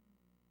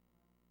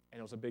 And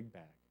it was a big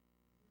bag.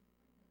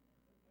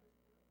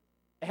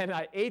 And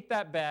I ate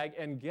that bag,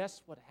 and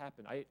guess what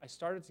happened? I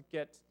started to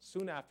get,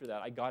 soon after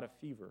that, I got a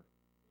fever.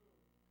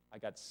 I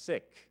got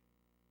sick.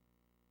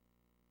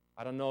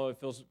 I don't know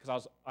if it was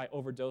because I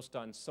overdosed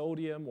on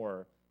sodium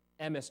or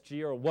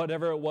MSG or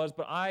whatever it was,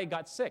 but I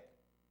got sick.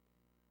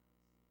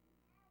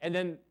 And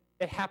then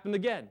it happened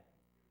again.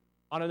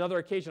 On another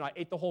occasion, I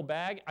ate the whole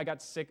bag. I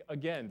got sick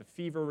again. The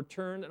fever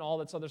returned, and all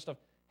this other stuff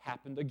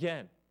happened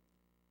again.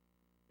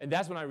 And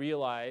that's when I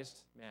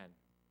realized, man,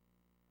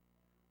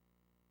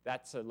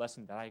 that's a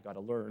lesson that I got to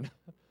learn,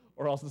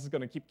 or else this is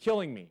going to keep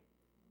killing me.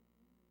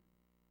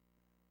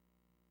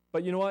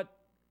 But you know what?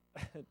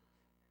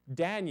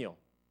 Daniel,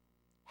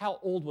 how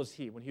old was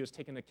he when he was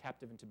taken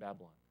captive into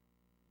Babylon?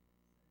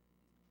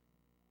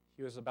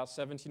 He was about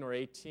 17 or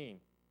 18.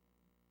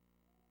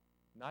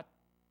 Not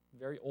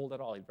very old at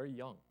all. He was very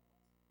young.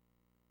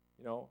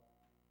 You know,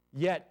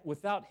 yet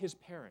without his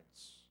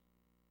parents,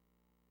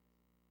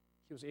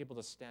 he was able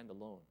to stand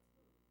alone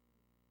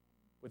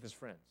with his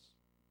friends.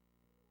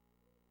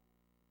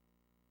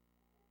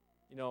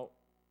 You know,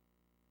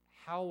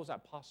 how was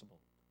that possible?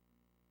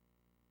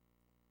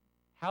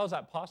 How is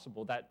that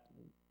possible that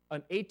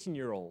an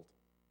 18-year-old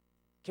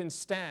can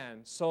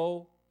stand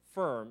so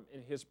firm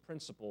in his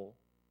principle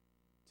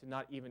to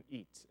not even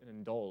eat and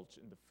indulge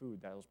in the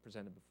food that was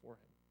presented before him?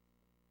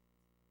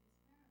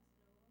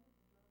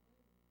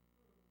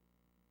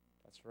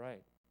 That's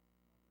right.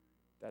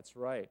 That's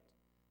right.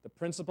 The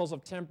principles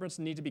of temperance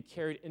need to be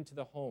carried into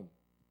the home.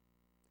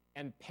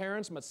 And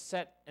parents must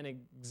set an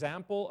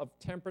example of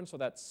temperance so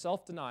that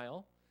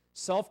self-denial,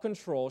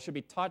 self-control should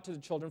be taught to the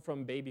children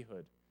from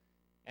babyhood.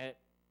 And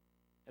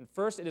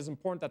first, it is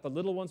important that the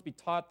little ones be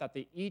taught that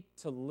they eat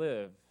to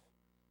live,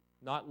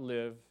 not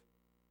live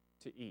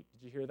to eat.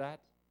 Did you hear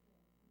that?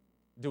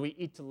 Do we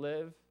eat to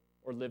live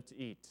or live to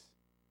eat?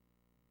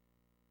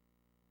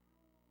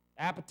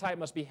 Appetite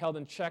must be held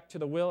in check to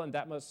the will, and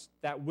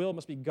that will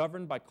must be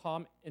governed by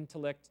calm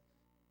intellect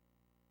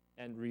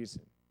and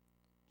reason.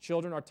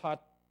 Children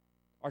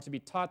are to be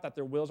taught that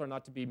their wills are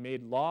not to be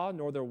made law,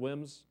 nor their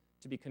whims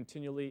to be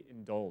continually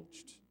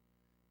indulged.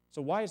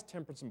 So why is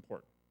temperance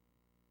important?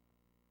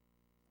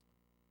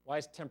 Why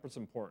is temperance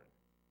important?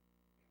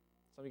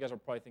 Some of you guys are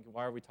probably thinking,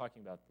 why are we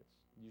talking about this?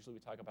 Usually we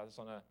talk about this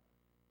on an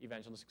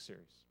evangelistic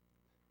series.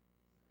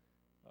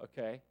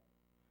 Okay?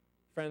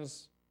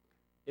 Friends,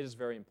 it is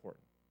very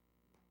important.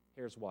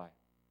 Here's why.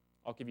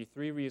 I'll give you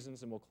 3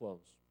 reasons and we'll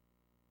close.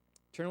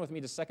 Turn with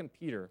me to 2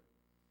 Peter.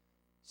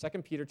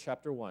 2 Peter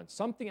chapter 1.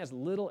 Something as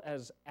little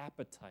as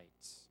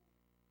appetites.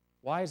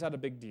 Why is that a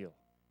big deal?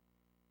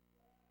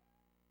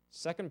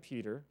 2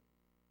 Peter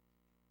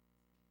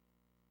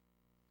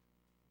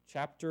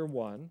chapter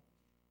 1, and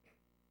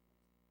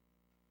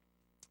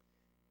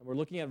we're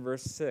looking at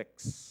verse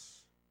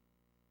 6.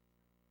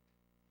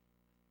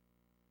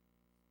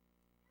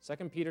 2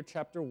 Peter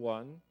chapter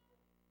 1,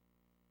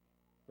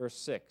 verse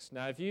 6.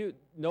 Now, if you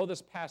know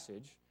this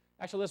passage,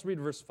 actually, let's read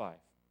verse 5.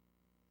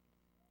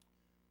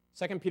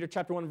 2 Peter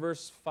chapter 1,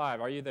 verse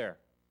 5. Are you there?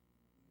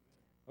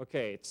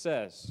 Okay, it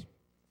says,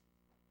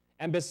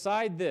 "And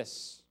beside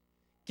this,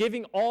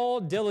 giving all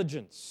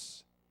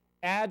diligence,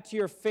 add to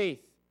your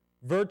faith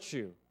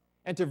virtue,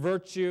 and to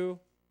virtue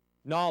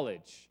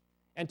knowledge,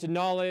 and to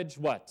knowledge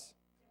what?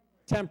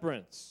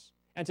 Temperance.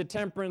 And to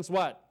temperance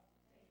what?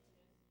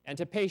 And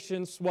to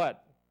patience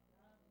what?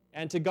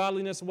 And to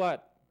godliness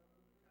what?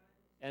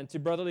 And to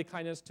brotherly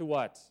kindness to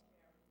what?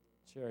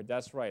 Sure,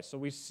 that's right. So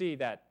we see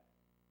that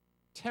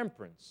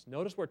temperance,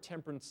 notice where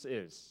temperance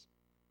is.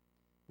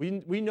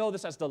 We know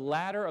this as the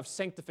ladder of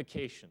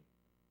sanctification,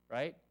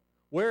 right?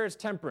 Where is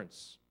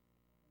temperance?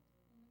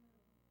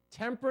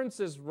 Temperance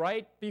is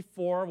right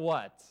before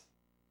what?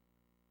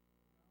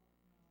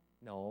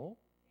 No.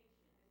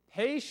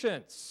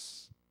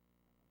 Patience.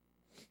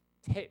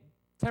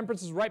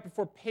 Temperance is right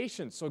before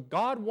patience. So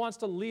God wants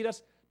to lead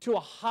us to a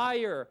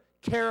higher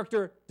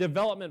character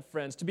development,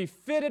 friends, to be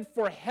fitted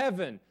for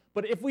heaven.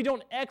 But if we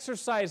don't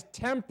exercise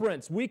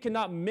temperance, we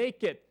cannot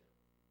make it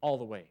all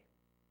the way.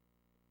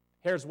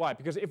 Here's why.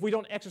 Because if we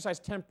don't exercise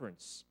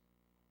temperance,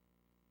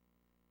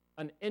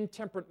 an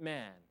intemperate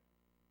man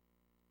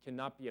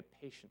cannot be a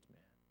patient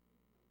man.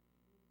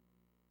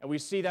 And we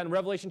see that in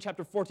Revelation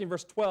chapter 14,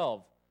 verse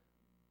 12.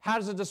 How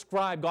does it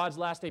describe God's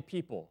last day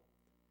people?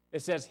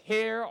 It says,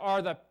 "Here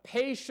are the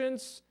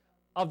patience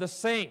of the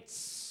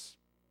saints."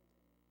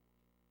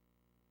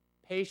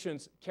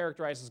 Patience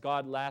characterizes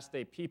God's last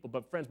day people.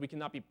 But friends, we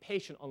cannot be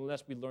patient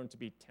unless we learn to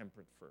be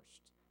temperate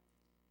first.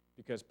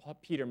 Because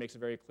Peter makes it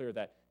very clear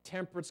that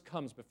temperance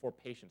comes before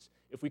patience.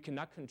 If we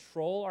cannot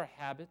control our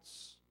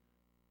habits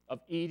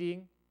of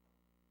eating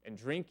and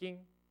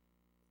drinking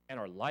and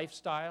our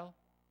lifestyle,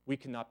 we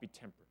cannot be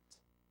temperate.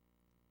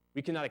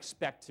 We cannot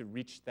expect to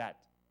reach that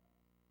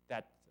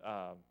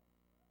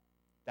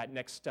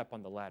next step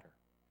on the ladder.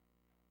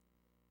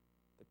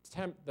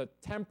 The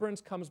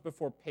temperance comes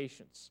before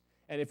patience.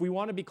 And if we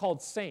want to be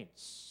called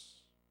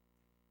saints,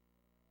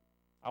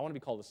 I want to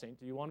be called a saint.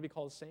 Do you want to be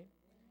called a saint?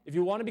 If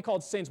you want to be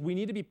called saints, we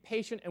need to be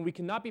patient, and we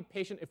cannot be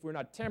patient if we're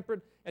not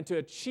temperate. And to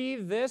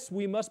achieve this,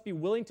 we must be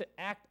willing to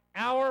act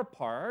our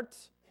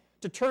part,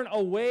 to turn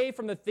away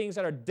from the things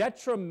that are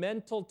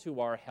detrimental to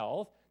our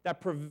health,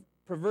 that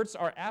perverts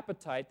our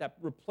appetite,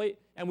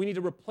 and we need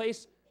to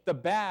replace the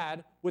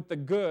bad with the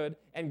good.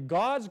 And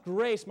God's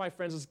grace, my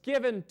friends, is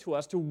given to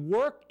us to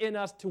work in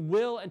us to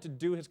will and to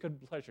do His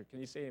good pleasure. Can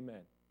you say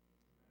amen?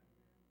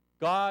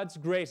 God's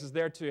grace is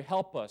there to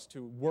help us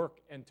to work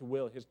and to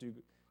will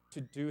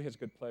to do His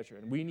good pleasure.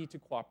 And we need to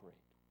cooperate.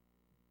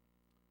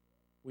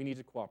 We need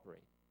to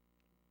cooperate.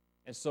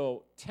 And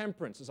so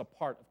temperance is a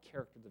part of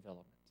character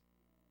development.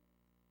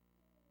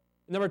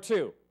 Number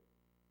 2,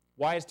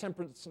 why is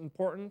temperance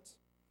important?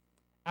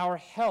 Our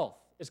health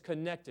is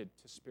connected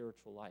to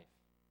spiritual life.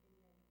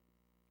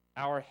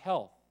 Our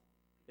health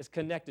is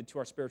connected to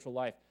our spiritual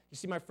life. You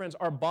see, my friends,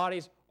 our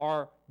bodies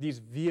are these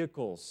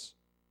vehicles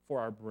for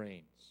our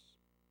brains.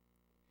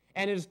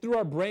 And it is through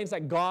our brains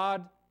that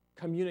God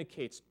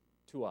communicates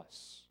to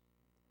us.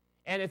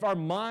 And if our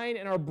mind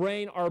and our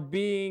brain are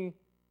being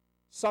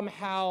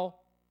somehow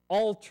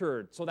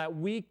altered so that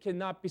we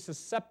cannot be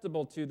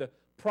susceptible to the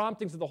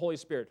promptings of the Holy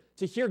Spirit,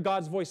 to hear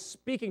God's voice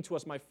speaking to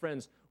us, my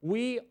friends,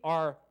 we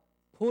are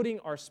putting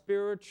our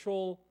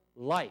spiritual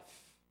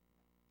life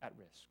at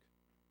risk.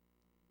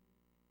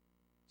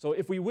 So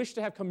if we wish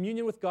to have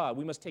communion with God,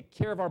 we must take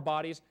care of our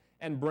bodies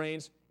and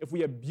brains. If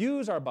we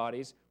abuse our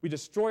bodies, we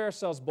destroy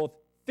ourselves both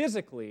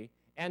physically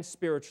and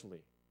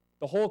spiritually.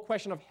 The whole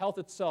question of health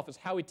itself is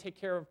how we take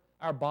care of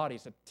our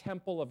bodies, a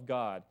temple of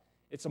God.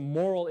 It's a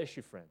moral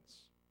issue,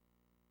 friends,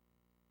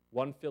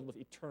 one filled with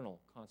eternal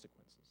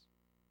consequences.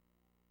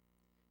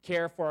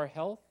 Care for our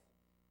health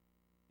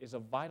is a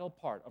vital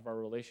part of our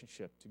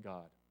relationship to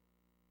God.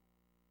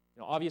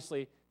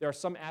 Obviously, there are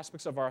some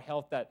aspects of our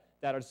health that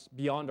are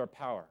beyond our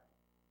power.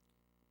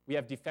 We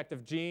have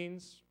defective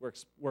genes,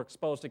 we're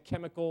exposed to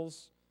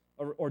chemicals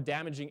or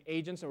damaging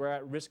agents, and we're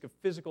at risk of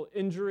physical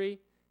injury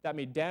that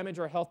may damage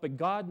our health, but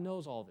God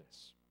knows all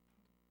this.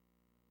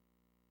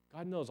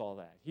 God knows all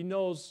that. He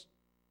knows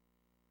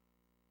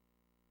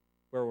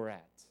where we're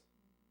at.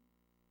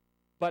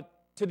 But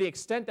to the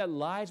extent that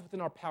lies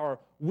within our power,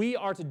 we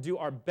are to do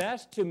our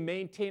best to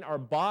maintain our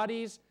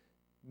bodies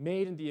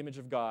made in the image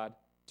of God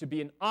to be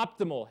in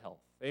optimal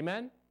health.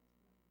 Amen?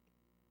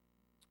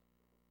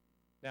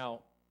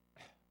 Now,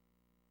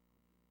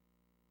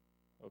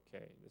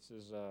 okay, this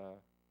is,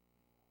 I'll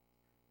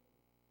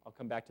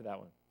come back to that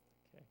one.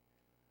 Okay.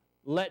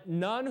 Let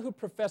none who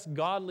profess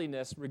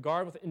godliness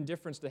regard with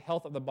indifference the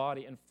health of the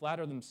body and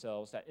flatter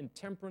themselves that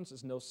intemperance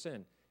is no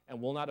sin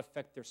and will not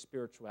affect their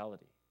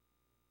spirituality.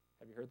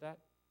 Have you heard that?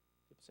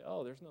 People say,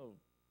 oh, there's no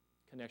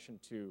connection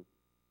to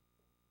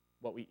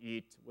what we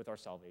eat with our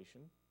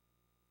salvation.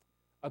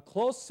 A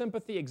close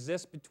sympathy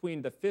exists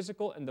between the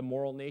physical and the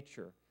moral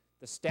nature.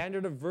 The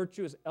standard of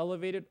virtue is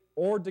elevated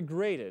or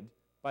degraded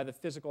by the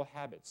physical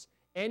habits.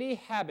 Any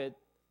habit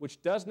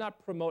which does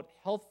not promote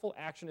healthful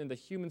action in the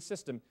human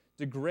system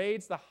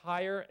degrades the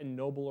higher and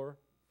nobler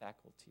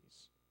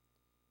faculties.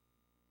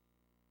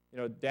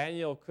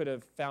 Daniel could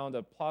have found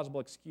a plausible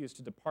excuse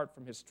to depart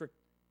from his strict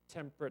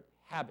temperate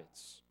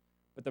habits,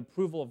 but the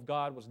approval of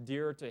God was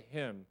dearer to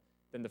him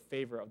than the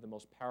favor of the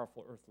most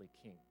powerful earthly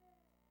king,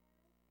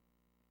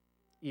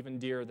 even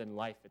dearer than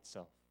life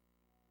itself.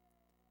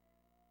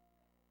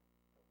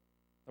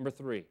 Number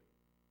 3,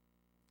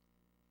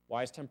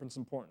 why is temperance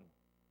important?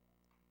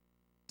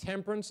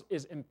 Temperance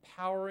is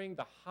empowering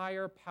the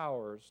higher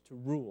powers to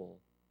rule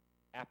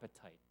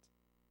appetite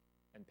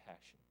and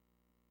passion.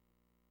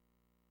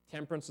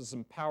 Temperance is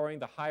empowering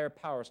the higher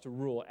powers to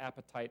rule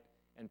appetite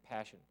and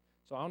passion.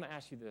 So I want to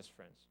ask you this,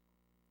 friends.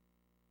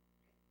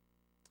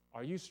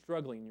 Are you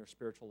struggling in your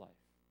spiritual life?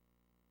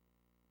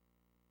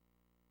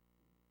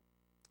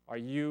 Are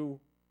you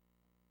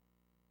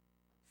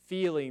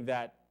feeling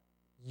that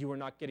you are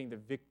not getting the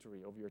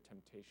victory over your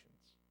temptations?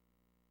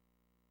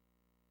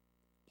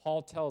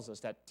 Paul tells us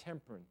that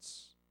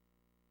temperance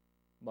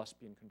must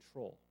be in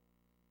control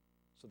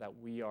so that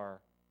we are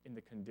in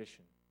the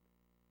condition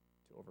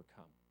to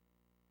overcome.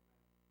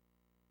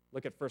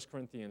 Look at 1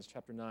 Corinthians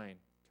chapter 9.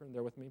 Turn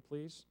there with me,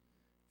 please.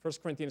 1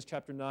 Corinthians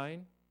chapter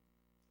 9.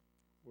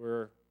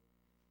 We're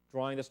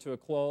drawing this to a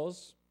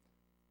close.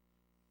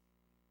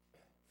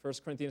 1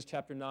 Corinthians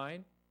chapter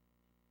 9,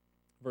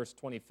 verse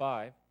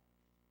 25.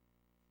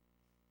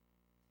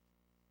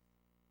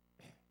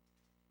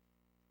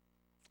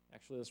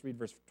 Actually, let's read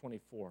verse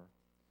 24.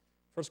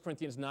 1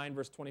 Corinthians 9,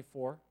 verse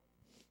 24.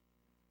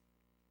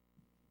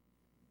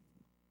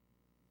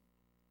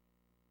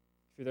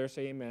 If you're there,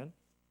 say amen.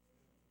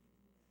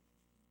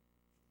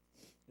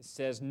 It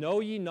says, "Know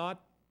ye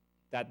not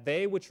that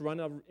they which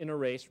run in a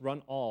race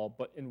run all,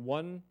 but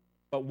one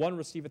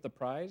receiveth the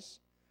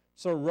prize?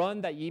 So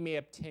run that ye may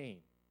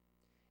obtain.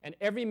 And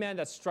every man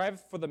that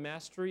striveth for the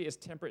mastery is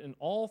temperate in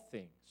all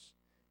things.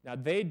 Now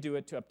they do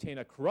it to obtain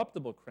a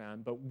corruptible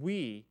crown, but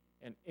we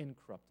an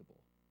incorruptible."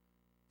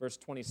 Verse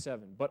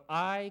 27, "But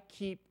I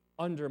keep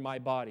under my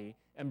body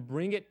and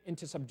bring it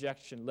into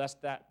subjection,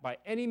 lest that by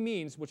any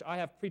means which I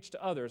have preached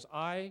to others,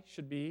 I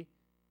should be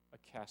a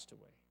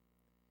castaway."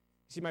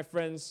 You see, my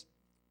friends,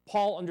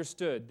 Paul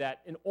understood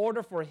that in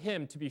order for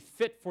him to be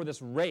fit for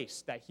this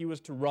race that he was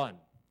to run,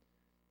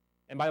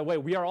 and by the way,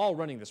 we are all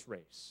running this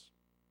race,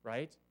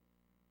 right?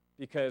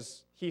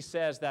 Because he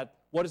says that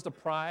what is the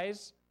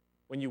prize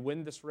when you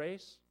win this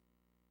race?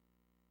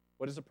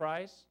 What is the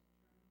prize?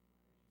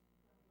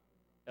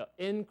 An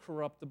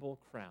incorruptible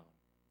crown,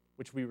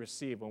 which we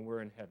receive when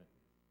we're in heaven,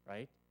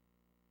 right?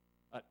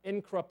 An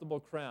incorruptible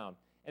crown.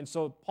 And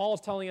so Paul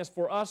is telling us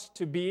for us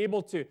to be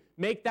able to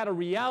make that a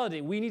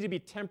reality, we need to be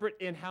temperate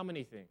in how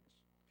many things?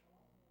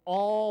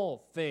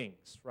 All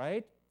things,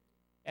 right?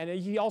 And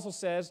he also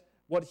says,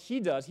 what he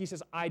does, he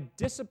says, I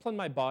discipline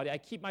my body, I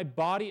keep my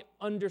body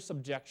under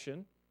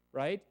subjection,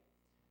 right?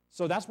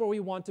 So that's where we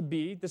want to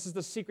be. This is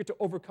the secret to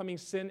overcoming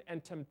sin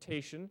and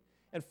temptation.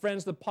 And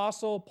friends, the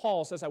Apostle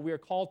Paul says that we are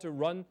called to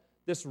run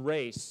this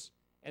race.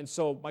 And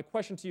so my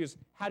question to you is,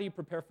 how do you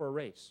prepare for a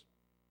race?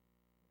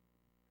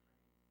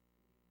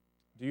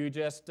 Do you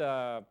just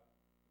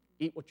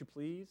eat what you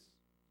please,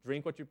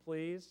 drink what you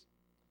please,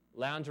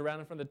 lounge around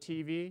in front of the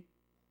TV,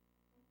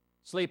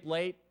 sleep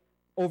late,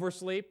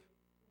 oversleep?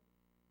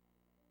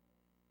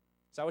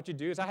 Is that what you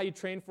do? Is that how you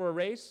train for a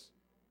race?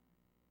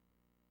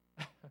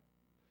 Some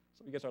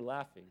of you guys are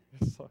laughing.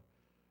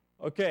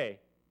 Okay.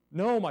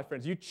 No, my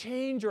friends, you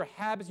change your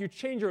habits, you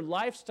change your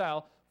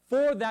lifestyle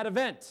for that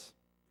event,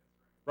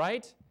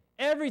 right?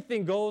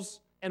 Everything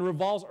goes and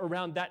revolves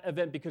around that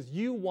event because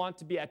you want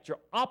to be at your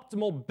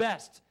optimal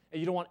best and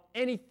you don't want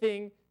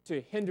anything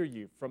to hinder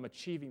you from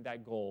achieving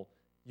that goal.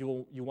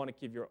 You want to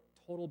give your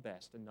total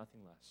best and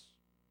nothing less.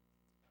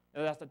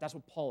 And that's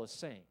what Paul is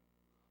saying.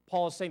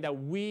 Paul is saying that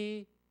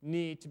we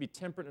need to be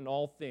temperate in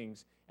all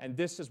things, and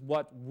this is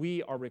what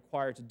we are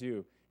required to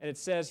do. And it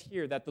says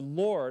here that the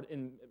Lord,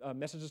 in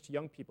Messages to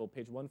Young People,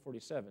 page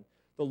 147,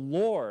 the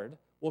Lord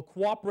will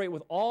cooperate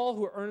with all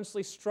who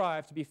earnestly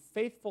strive to be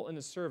faithful in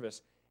His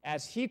service,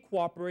 as He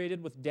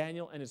cooperated with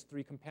Daniel and his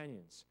 3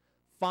 companions.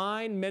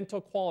 Fine mental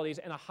qualities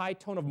and a high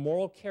tone of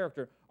moral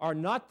character are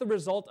not the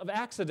result of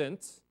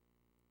accident.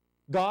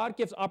 God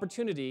gives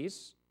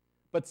opportunities,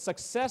 but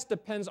success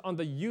depends on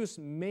the use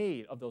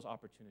made of those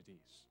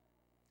opportunities.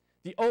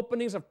 The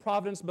openings of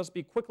providence must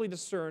be quickly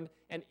discerned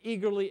and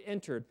eagerly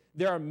entered.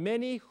 There are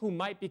many who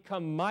might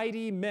become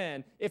mighty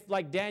men if,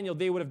 like Daniel,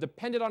 they would have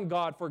depended on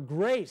God for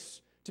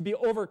grace to be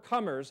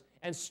overcomers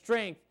and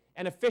strength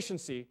and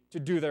efficiency to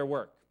do their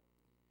work.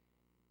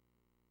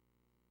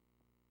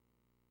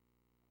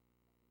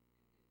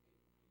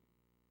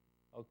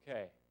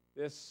 Okay,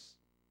 this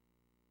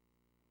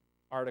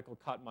article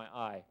caught my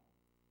eye.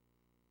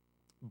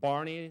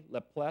 Barney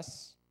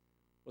Laplace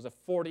was a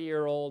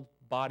 40-year-old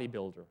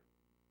bodybuilder.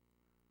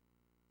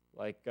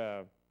 Like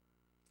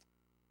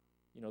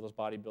You know, those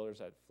bodybuilders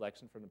that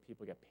flex in front of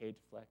people, get paid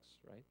to flex,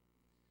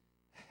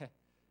 right?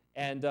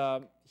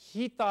 And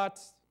he thought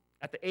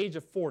at the age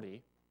of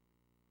 40,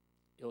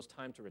 it was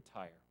time to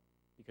retire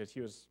because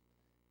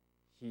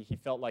he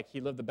felt like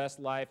he lived the best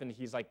life, and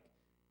he's like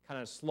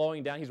kind of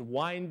slowing down. He's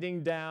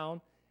winding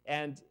down,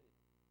 and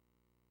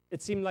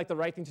it seemed like the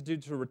right thing to do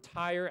to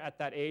retire at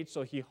that age,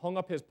 so he hung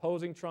up his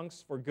posing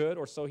trunks for good,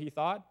 or so he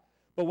thought.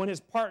 But when his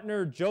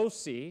partner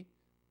Josie,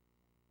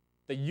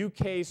 the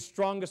UK's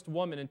strongest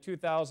woman in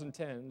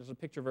 2010, there's a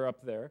picture of her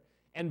up there,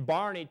 and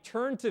Barney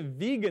turned to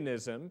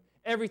veganism,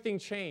 everything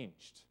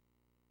changed.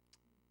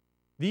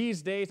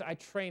 These days, I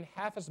train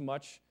half as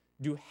much,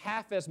 do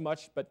half as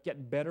much, but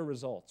get better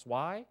results.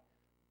 Why?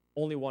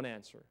 Only one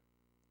answer.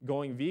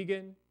 Going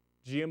vegan,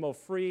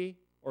 GMO-free,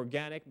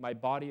 organic, my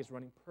body is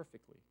running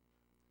perfectly.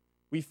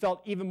 We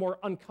felt even more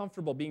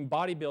uncomfortable being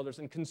bodybuilders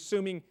and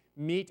consuming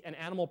meat and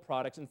animal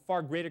products in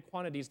far greater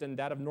quantities than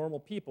that of normal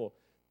people.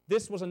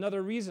 This was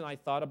another reason I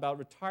thought about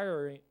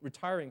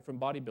retiring from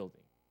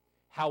bodybuilding.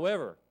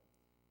 However,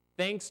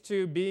 thanks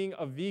to being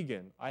a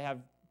vegan, I have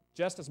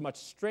just as much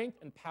strength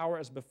and power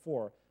as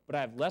before, but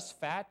I have less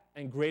fat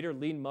and greater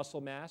lean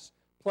muscle mass,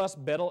 plus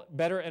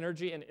better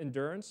energy and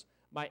endurance.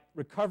 My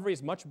recovery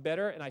is much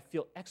better, and I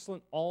feel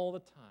excellent all the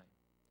time.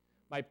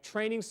 My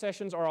training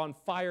sessions are on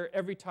fire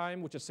every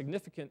time, which is a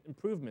significant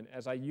improvement,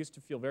 as I used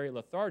to feel very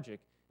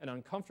lethargic and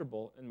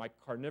uncomfortable in my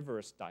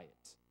carnivorous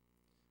diet.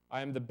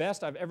 I am the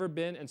best I've ever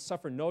been and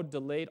suffer no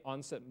delayed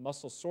onset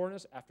muscle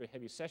soreness after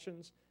heavy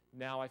sessions.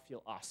 Now I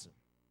feel awesome.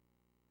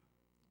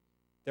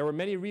 There were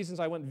many reasons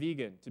I went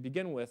vegan. To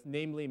begin with,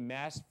 namely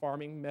mass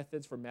farming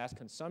methods for mass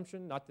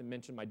consumption, not to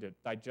mention my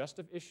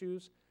digestive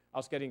issues. I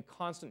was getting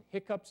constant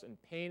hiccups and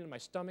pain in my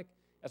stomach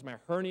as my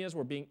hernias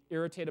were being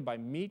irritated by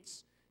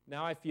meats.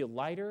 Now I feel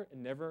lighter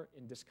and never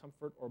in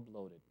discomfort or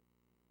bloated.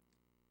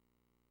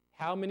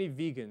 How many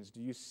vegans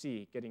do you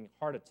see getting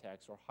heart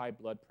attacks or high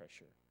blood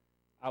pressure?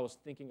 I was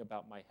thinking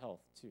about my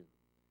health too.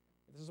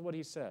 This is what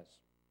he says.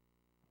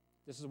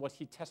 This is what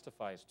he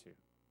testifies to.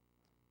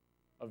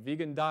 A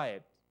vegan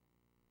diet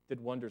did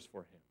wonders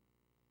for him.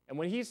 And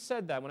when he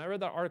said that, when I read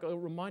that article, it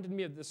reminded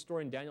me of this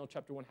story in Daniel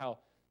chapter 1, how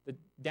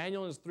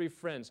Daniel and his 3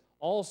 friends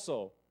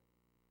also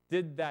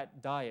did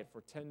that diet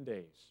for 10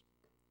 days.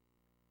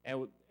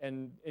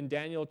 And in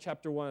Daniel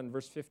chapter 1,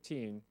 verse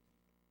 15,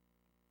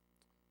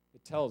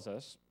 it tells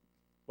us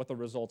what the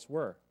results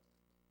were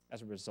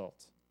as a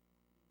result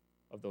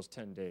of those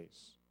 10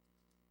 days.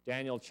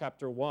 Daniel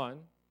chapter 1,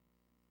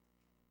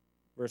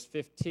 verse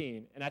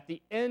 15, and at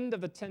the end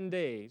of the 10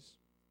 days,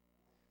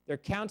 their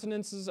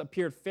countenances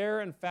appeared fairer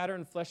and fatter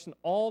in flesh than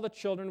all the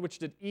children which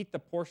did eat the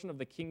portion of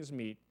the king's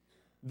meat.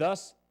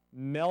 Thus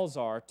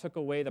Melzar took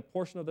away the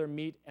portion of their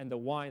meat and the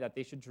wine that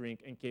they should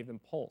drink and gave them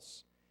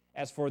pulse.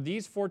 As for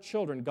these 4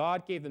 children,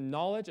 God gave them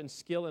knowledge and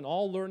skill in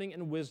all learning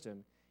and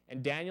wisdom,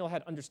 and Daniel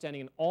had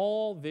understanding in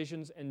all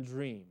visions and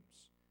dreams.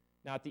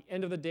 Now at the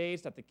end of the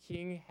days that the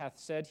king hath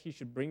said he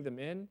should bring them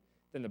in,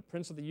 then the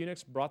prince of the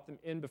eunuchs brought them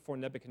in before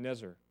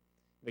Nebuchadnezzar.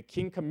 The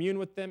king communed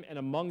with them, and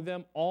among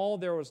them all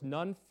there was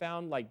none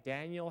found like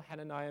Daniel,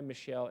 Hananiah,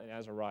 Mishael, and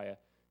Azariah.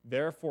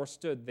 Therefore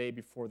stood they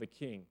before the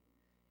king.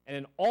 And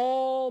in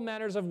all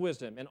manners of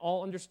wisdom and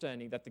all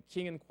understanding that the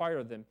king inquired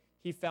of them,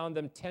 he found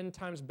them 10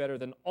 times better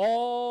than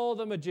all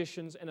the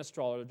magicians and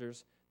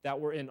astrologers that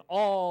were in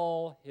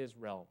all his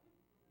realm.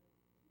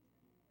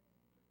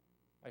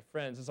 My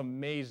friends, it's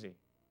amazing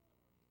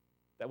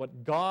that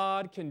what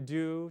God can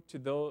do to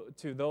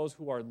those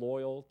who are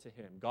loyal to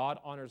him. God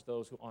honors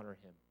those who honor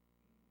him.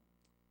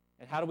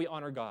 And how do we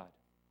honor God?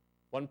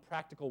 One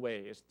practical way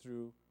is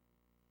through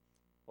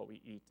what we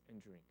eat and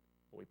drink,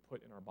 what we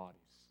put in our bodies.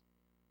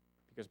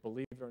 Because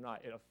believe it or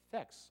not, it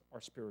affects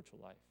our spiritual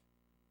life.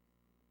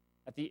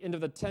 At the end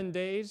of the 10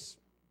 days,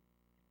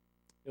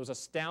 it was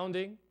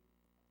astounding.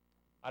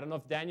 I don't know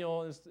if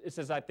Daniel, it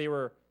says that they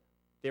were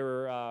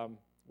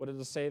what does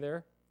it say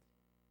there?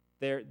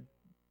 Their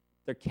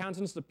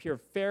countenance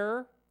appeared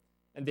fairer,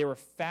 and they were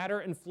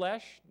fatter in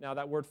flesh. Now,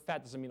 that word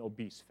fat doesn't mean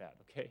obese fat,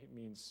 okay? It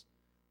means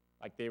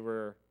like they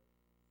were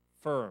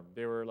firm.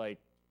 They were like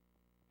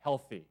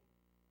healthy,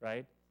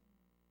 right?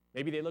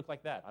 Maybe they look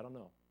like that. I don't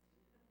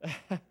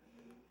know.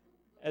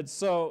 And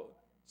so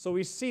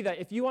we see that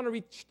if you want to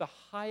reach the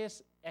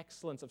highest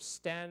excellence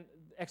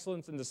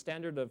excellence in the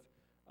standard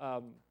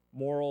of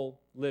moral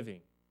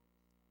living,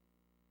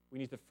 we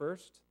need to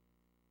first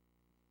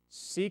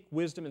seek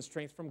wisdom and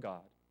strength from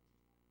God.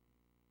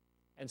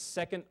 And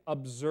second,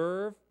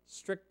 observe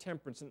strict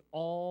temperance in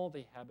all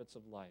the habits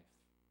of life.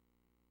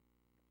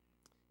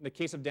 In the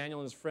case of Daniel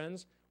and his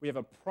friends, we have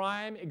a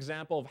prime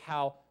example of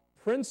how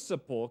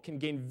principle can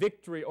gain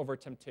victory over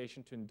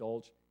temptation to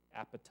indulge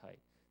appetite.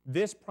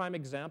 This prime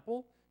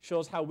example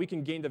shows how we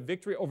can gain the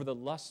victory over the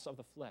lusts of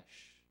the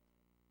flesh.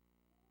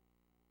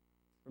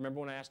 Remember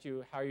when I asked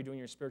you, how are you doing in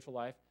your spiritual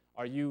life?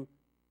 Are you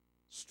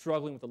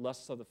struggling with the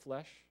lusts of the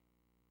flesh?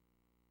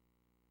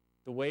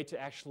 The way to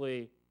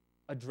actually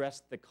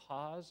address the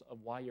cause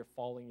of why you're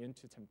falling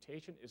into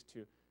temptation is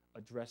to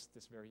address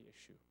this very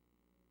issue.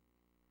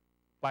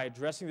 By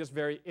addressing this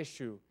very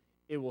issue,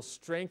 it will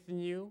strengthen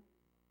you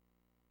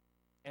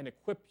and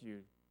equip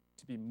you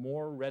to be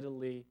more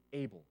readily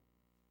able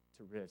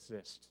to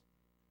resist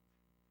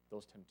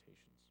those temptations.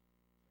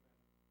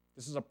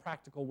 This is a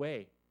practical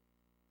way,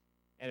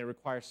 and it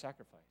requires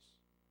sacrifice.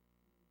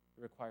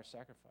 It requires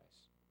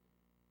sacrifice.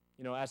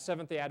 You know, as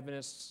Seventh-day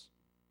Adventists,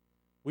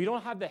 we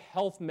don't have the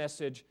health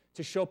message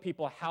to show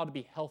people how to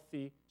be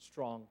healthy,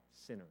 strong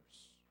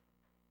sinners.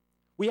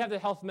 We have the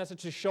health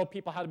message to show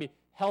people how to be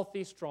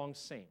healthy, strong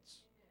saints.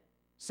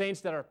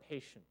 Saints that are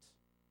patient.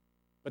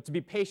 But to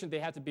be patient, they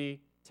have to be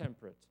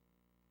temperate.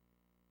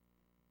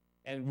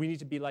 And we need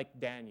to be like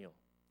Daniel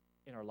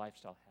in our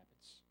lifestyle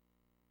habits.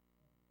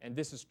 And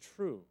this is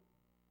true.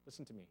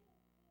 Listen to me.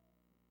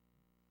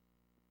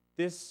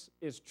 This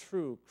is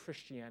true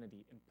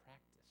Christianity in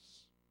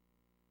practice.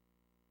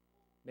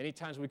 Many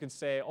times we can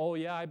say, oh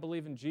yeah, I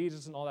believe in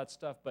Jesus and all that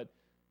stuff, but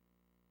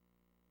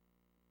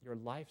your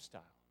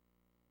lifestyle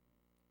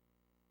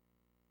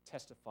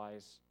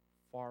testifies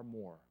far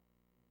more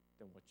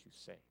than what you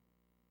say.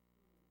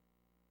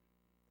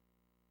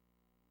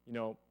 You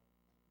know,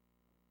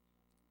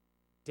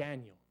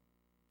 Daniel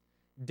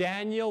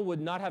would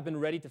not have been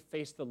ready to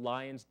face the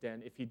lion's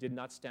den if he did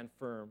not stand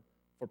firm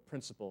for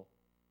principle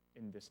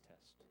in this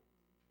test.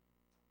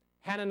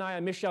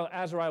 Hananiah, Mishael,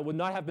 Azariah would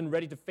not have been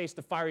ready to face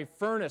the fiery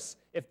furnace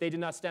if they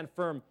did not stand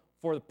firm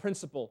for the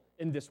principle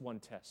in this one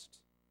test.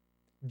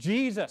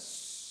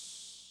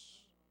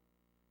 Jesus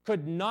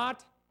could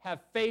not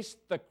have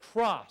faced the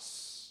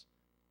cross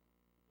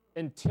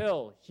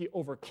until he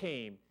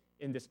overcame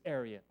in this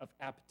area of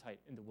appetite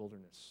in the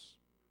wilderness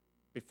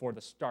before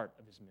the start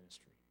of his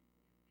ministry.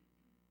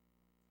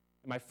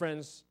 And my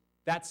friends,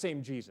 that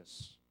same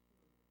Jesus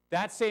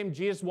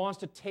wants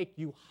to take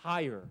you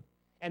higher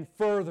and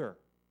further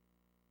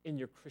in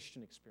your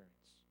Christian experience.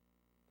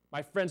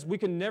 My friends, we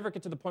can never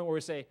get to the point where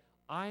we say,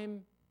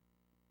 I'm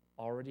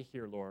already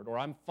here, Lord, or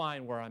I'm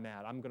fine where I'm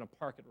at. I'm going to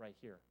park it right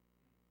here.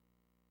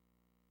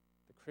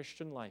 The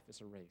Christian life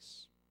is a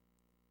race.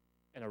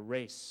 And a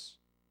race,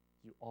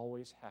 you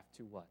always have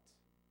to what?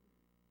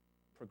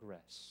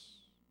 Progress.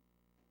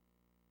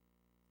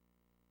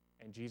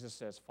 And Jesus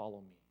says,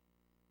 follow me.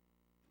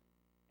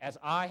 As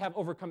I have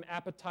overcome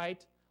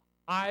appetite,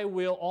 I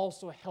will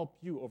also help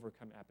you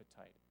overcome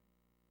appetite.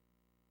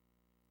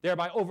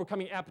 Thereby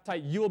overcoming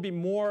appetite, you will be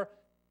more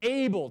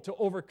able to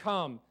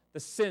overcome the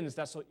sins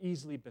that so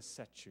easily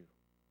beset you.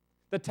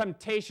 The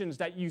temptations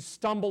that you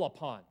stumble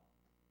upon.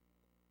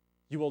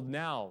 You will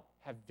now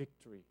have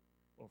victory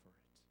over it.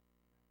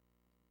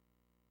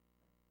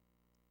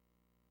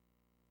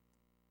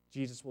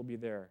 Jesus will be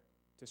there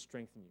to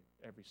strengthen you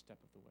every step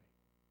of the way.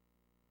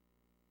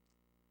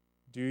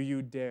 Do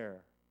you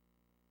dare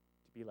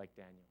to be like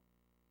Daniel?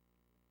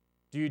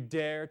 Do you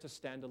dare to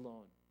stand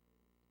alone?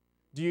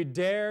 Do you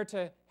dare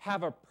to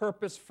have a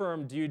purpose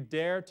firm? Do you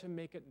dare to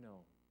make it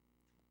known?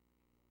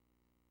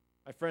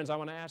 My friends, I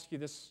want to ask you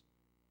this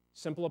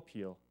simple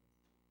appeal.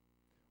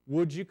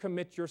 Would you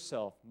commit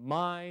yourself,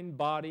 mind,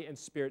 body, and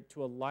spirit,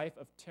 to a life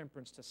of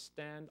temperance to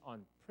stand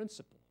on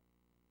principle?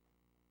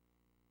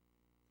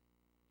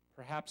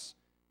 Perhaps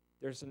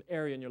there's an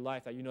area in your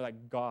life that you know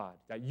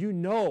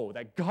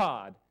that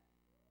God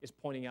is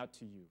pointing out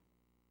to you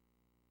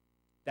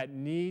that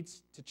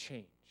needs to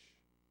change.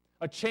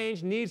 A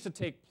change needs to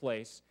take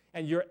place,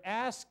 and you're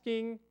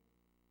asking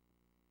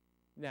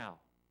now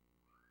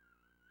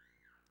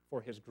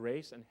for His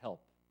grace and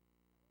help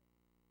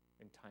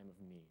in time of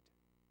need.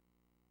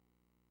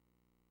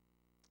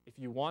 If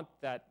you want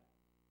that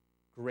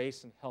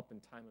grace and help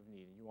in time of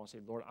need, and you want to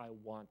say, Lord, I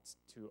want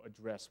to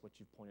address what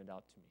you've pointed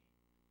out to me.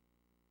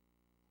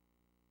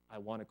 I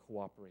want to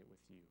cooperate with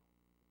you.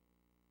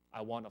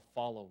 I want to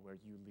follow where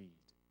you lead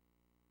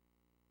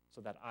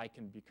so that I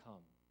can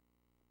become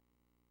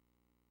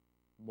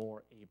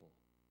more able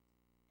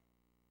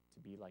to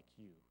be like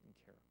you in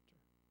character.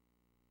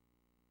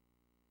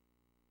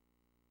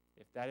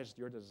 If that is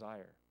your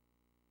desire,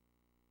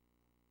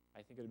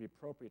 I think it would be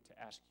appropriate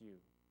to ask you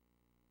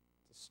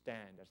to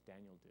stand as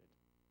Daniel did,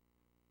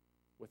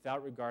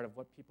 without regard of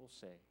what people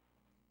say.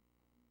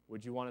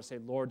 Would you want to say,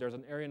 Lord, there's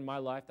an area in my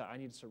life that I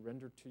need to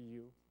surrender to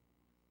you,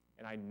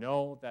 and I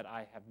know that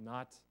I have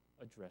not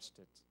addressed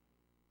it,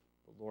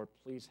 but Lord,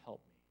 please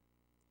help me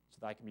so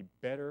that I can be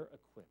better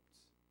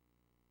equipped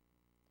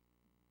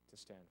to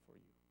stand for you.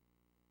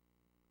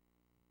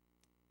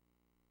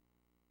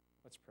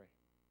 Let's pray.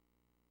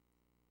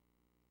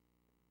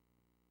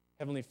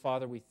 Heavenly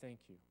Father, we thank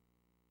you.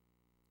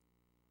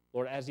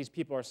 Lord, as these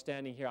people are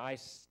standing here, I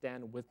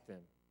stand with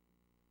them.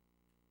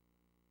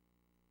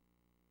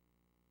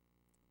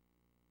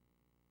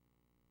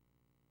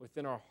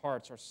 Within our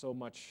hearts are so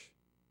much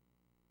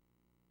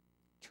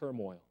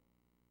turmoil,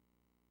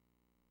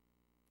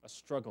 a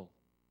struggle.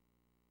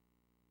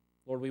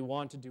 Lord, we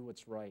want to do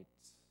what's right.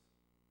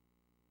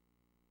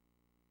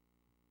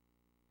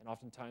 And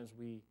oftentimes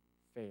we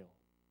fail.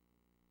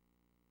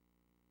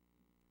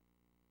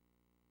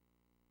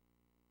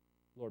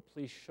 Lord,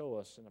 please show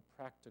us in a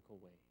practical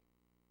way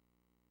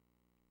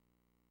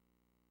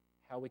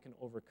how we can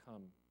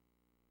overcome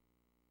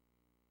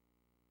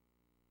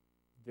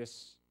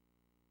this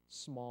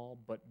small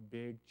but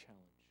big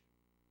challenge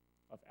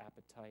of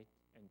appetite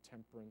and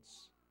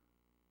temperance,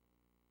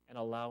 and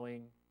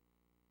allowing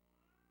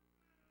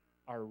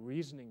our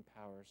reasoning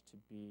powers to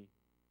be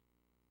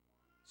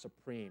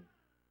supreme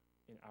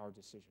in our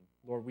decision.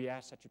 Lord, we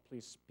ask that you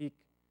please speak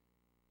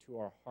to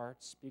our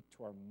hearts, speak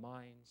to our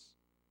minds.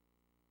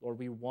 Lord,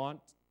 we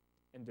want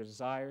and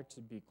desire to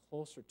be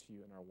closer to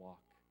you in our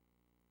walk.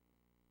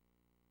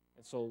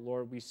 And so,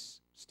 Lord, we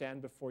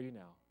stand before you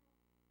now,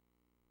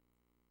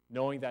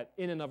 knowing that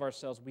in and of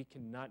ourselves we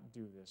cannot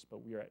do this,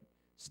 but we are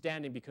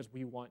standing because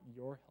we want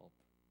your help.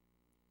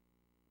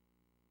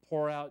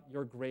 Pour out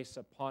your grace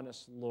upon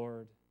us,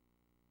 Lord,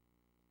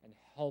 and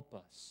help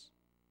us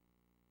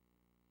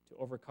to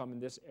overcome in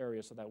this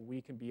area so that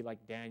we can be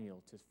like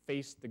Daniel, to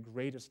face the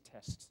greatest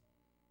test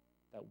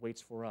that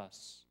waits for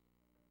us,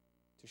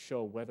 to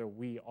show whether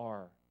we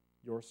are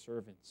your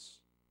servants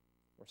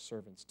or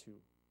servants to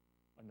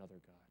another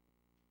God.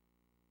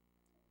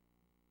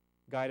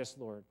 Guide us,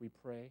 Lord, we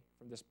pray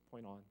from this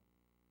point on.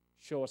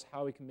 Show us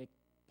how we can make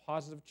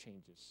positive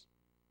changes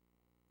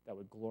that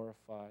would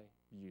glorify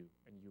you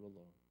and you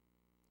alone.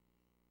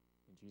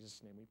 In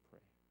Jesus' name we pray.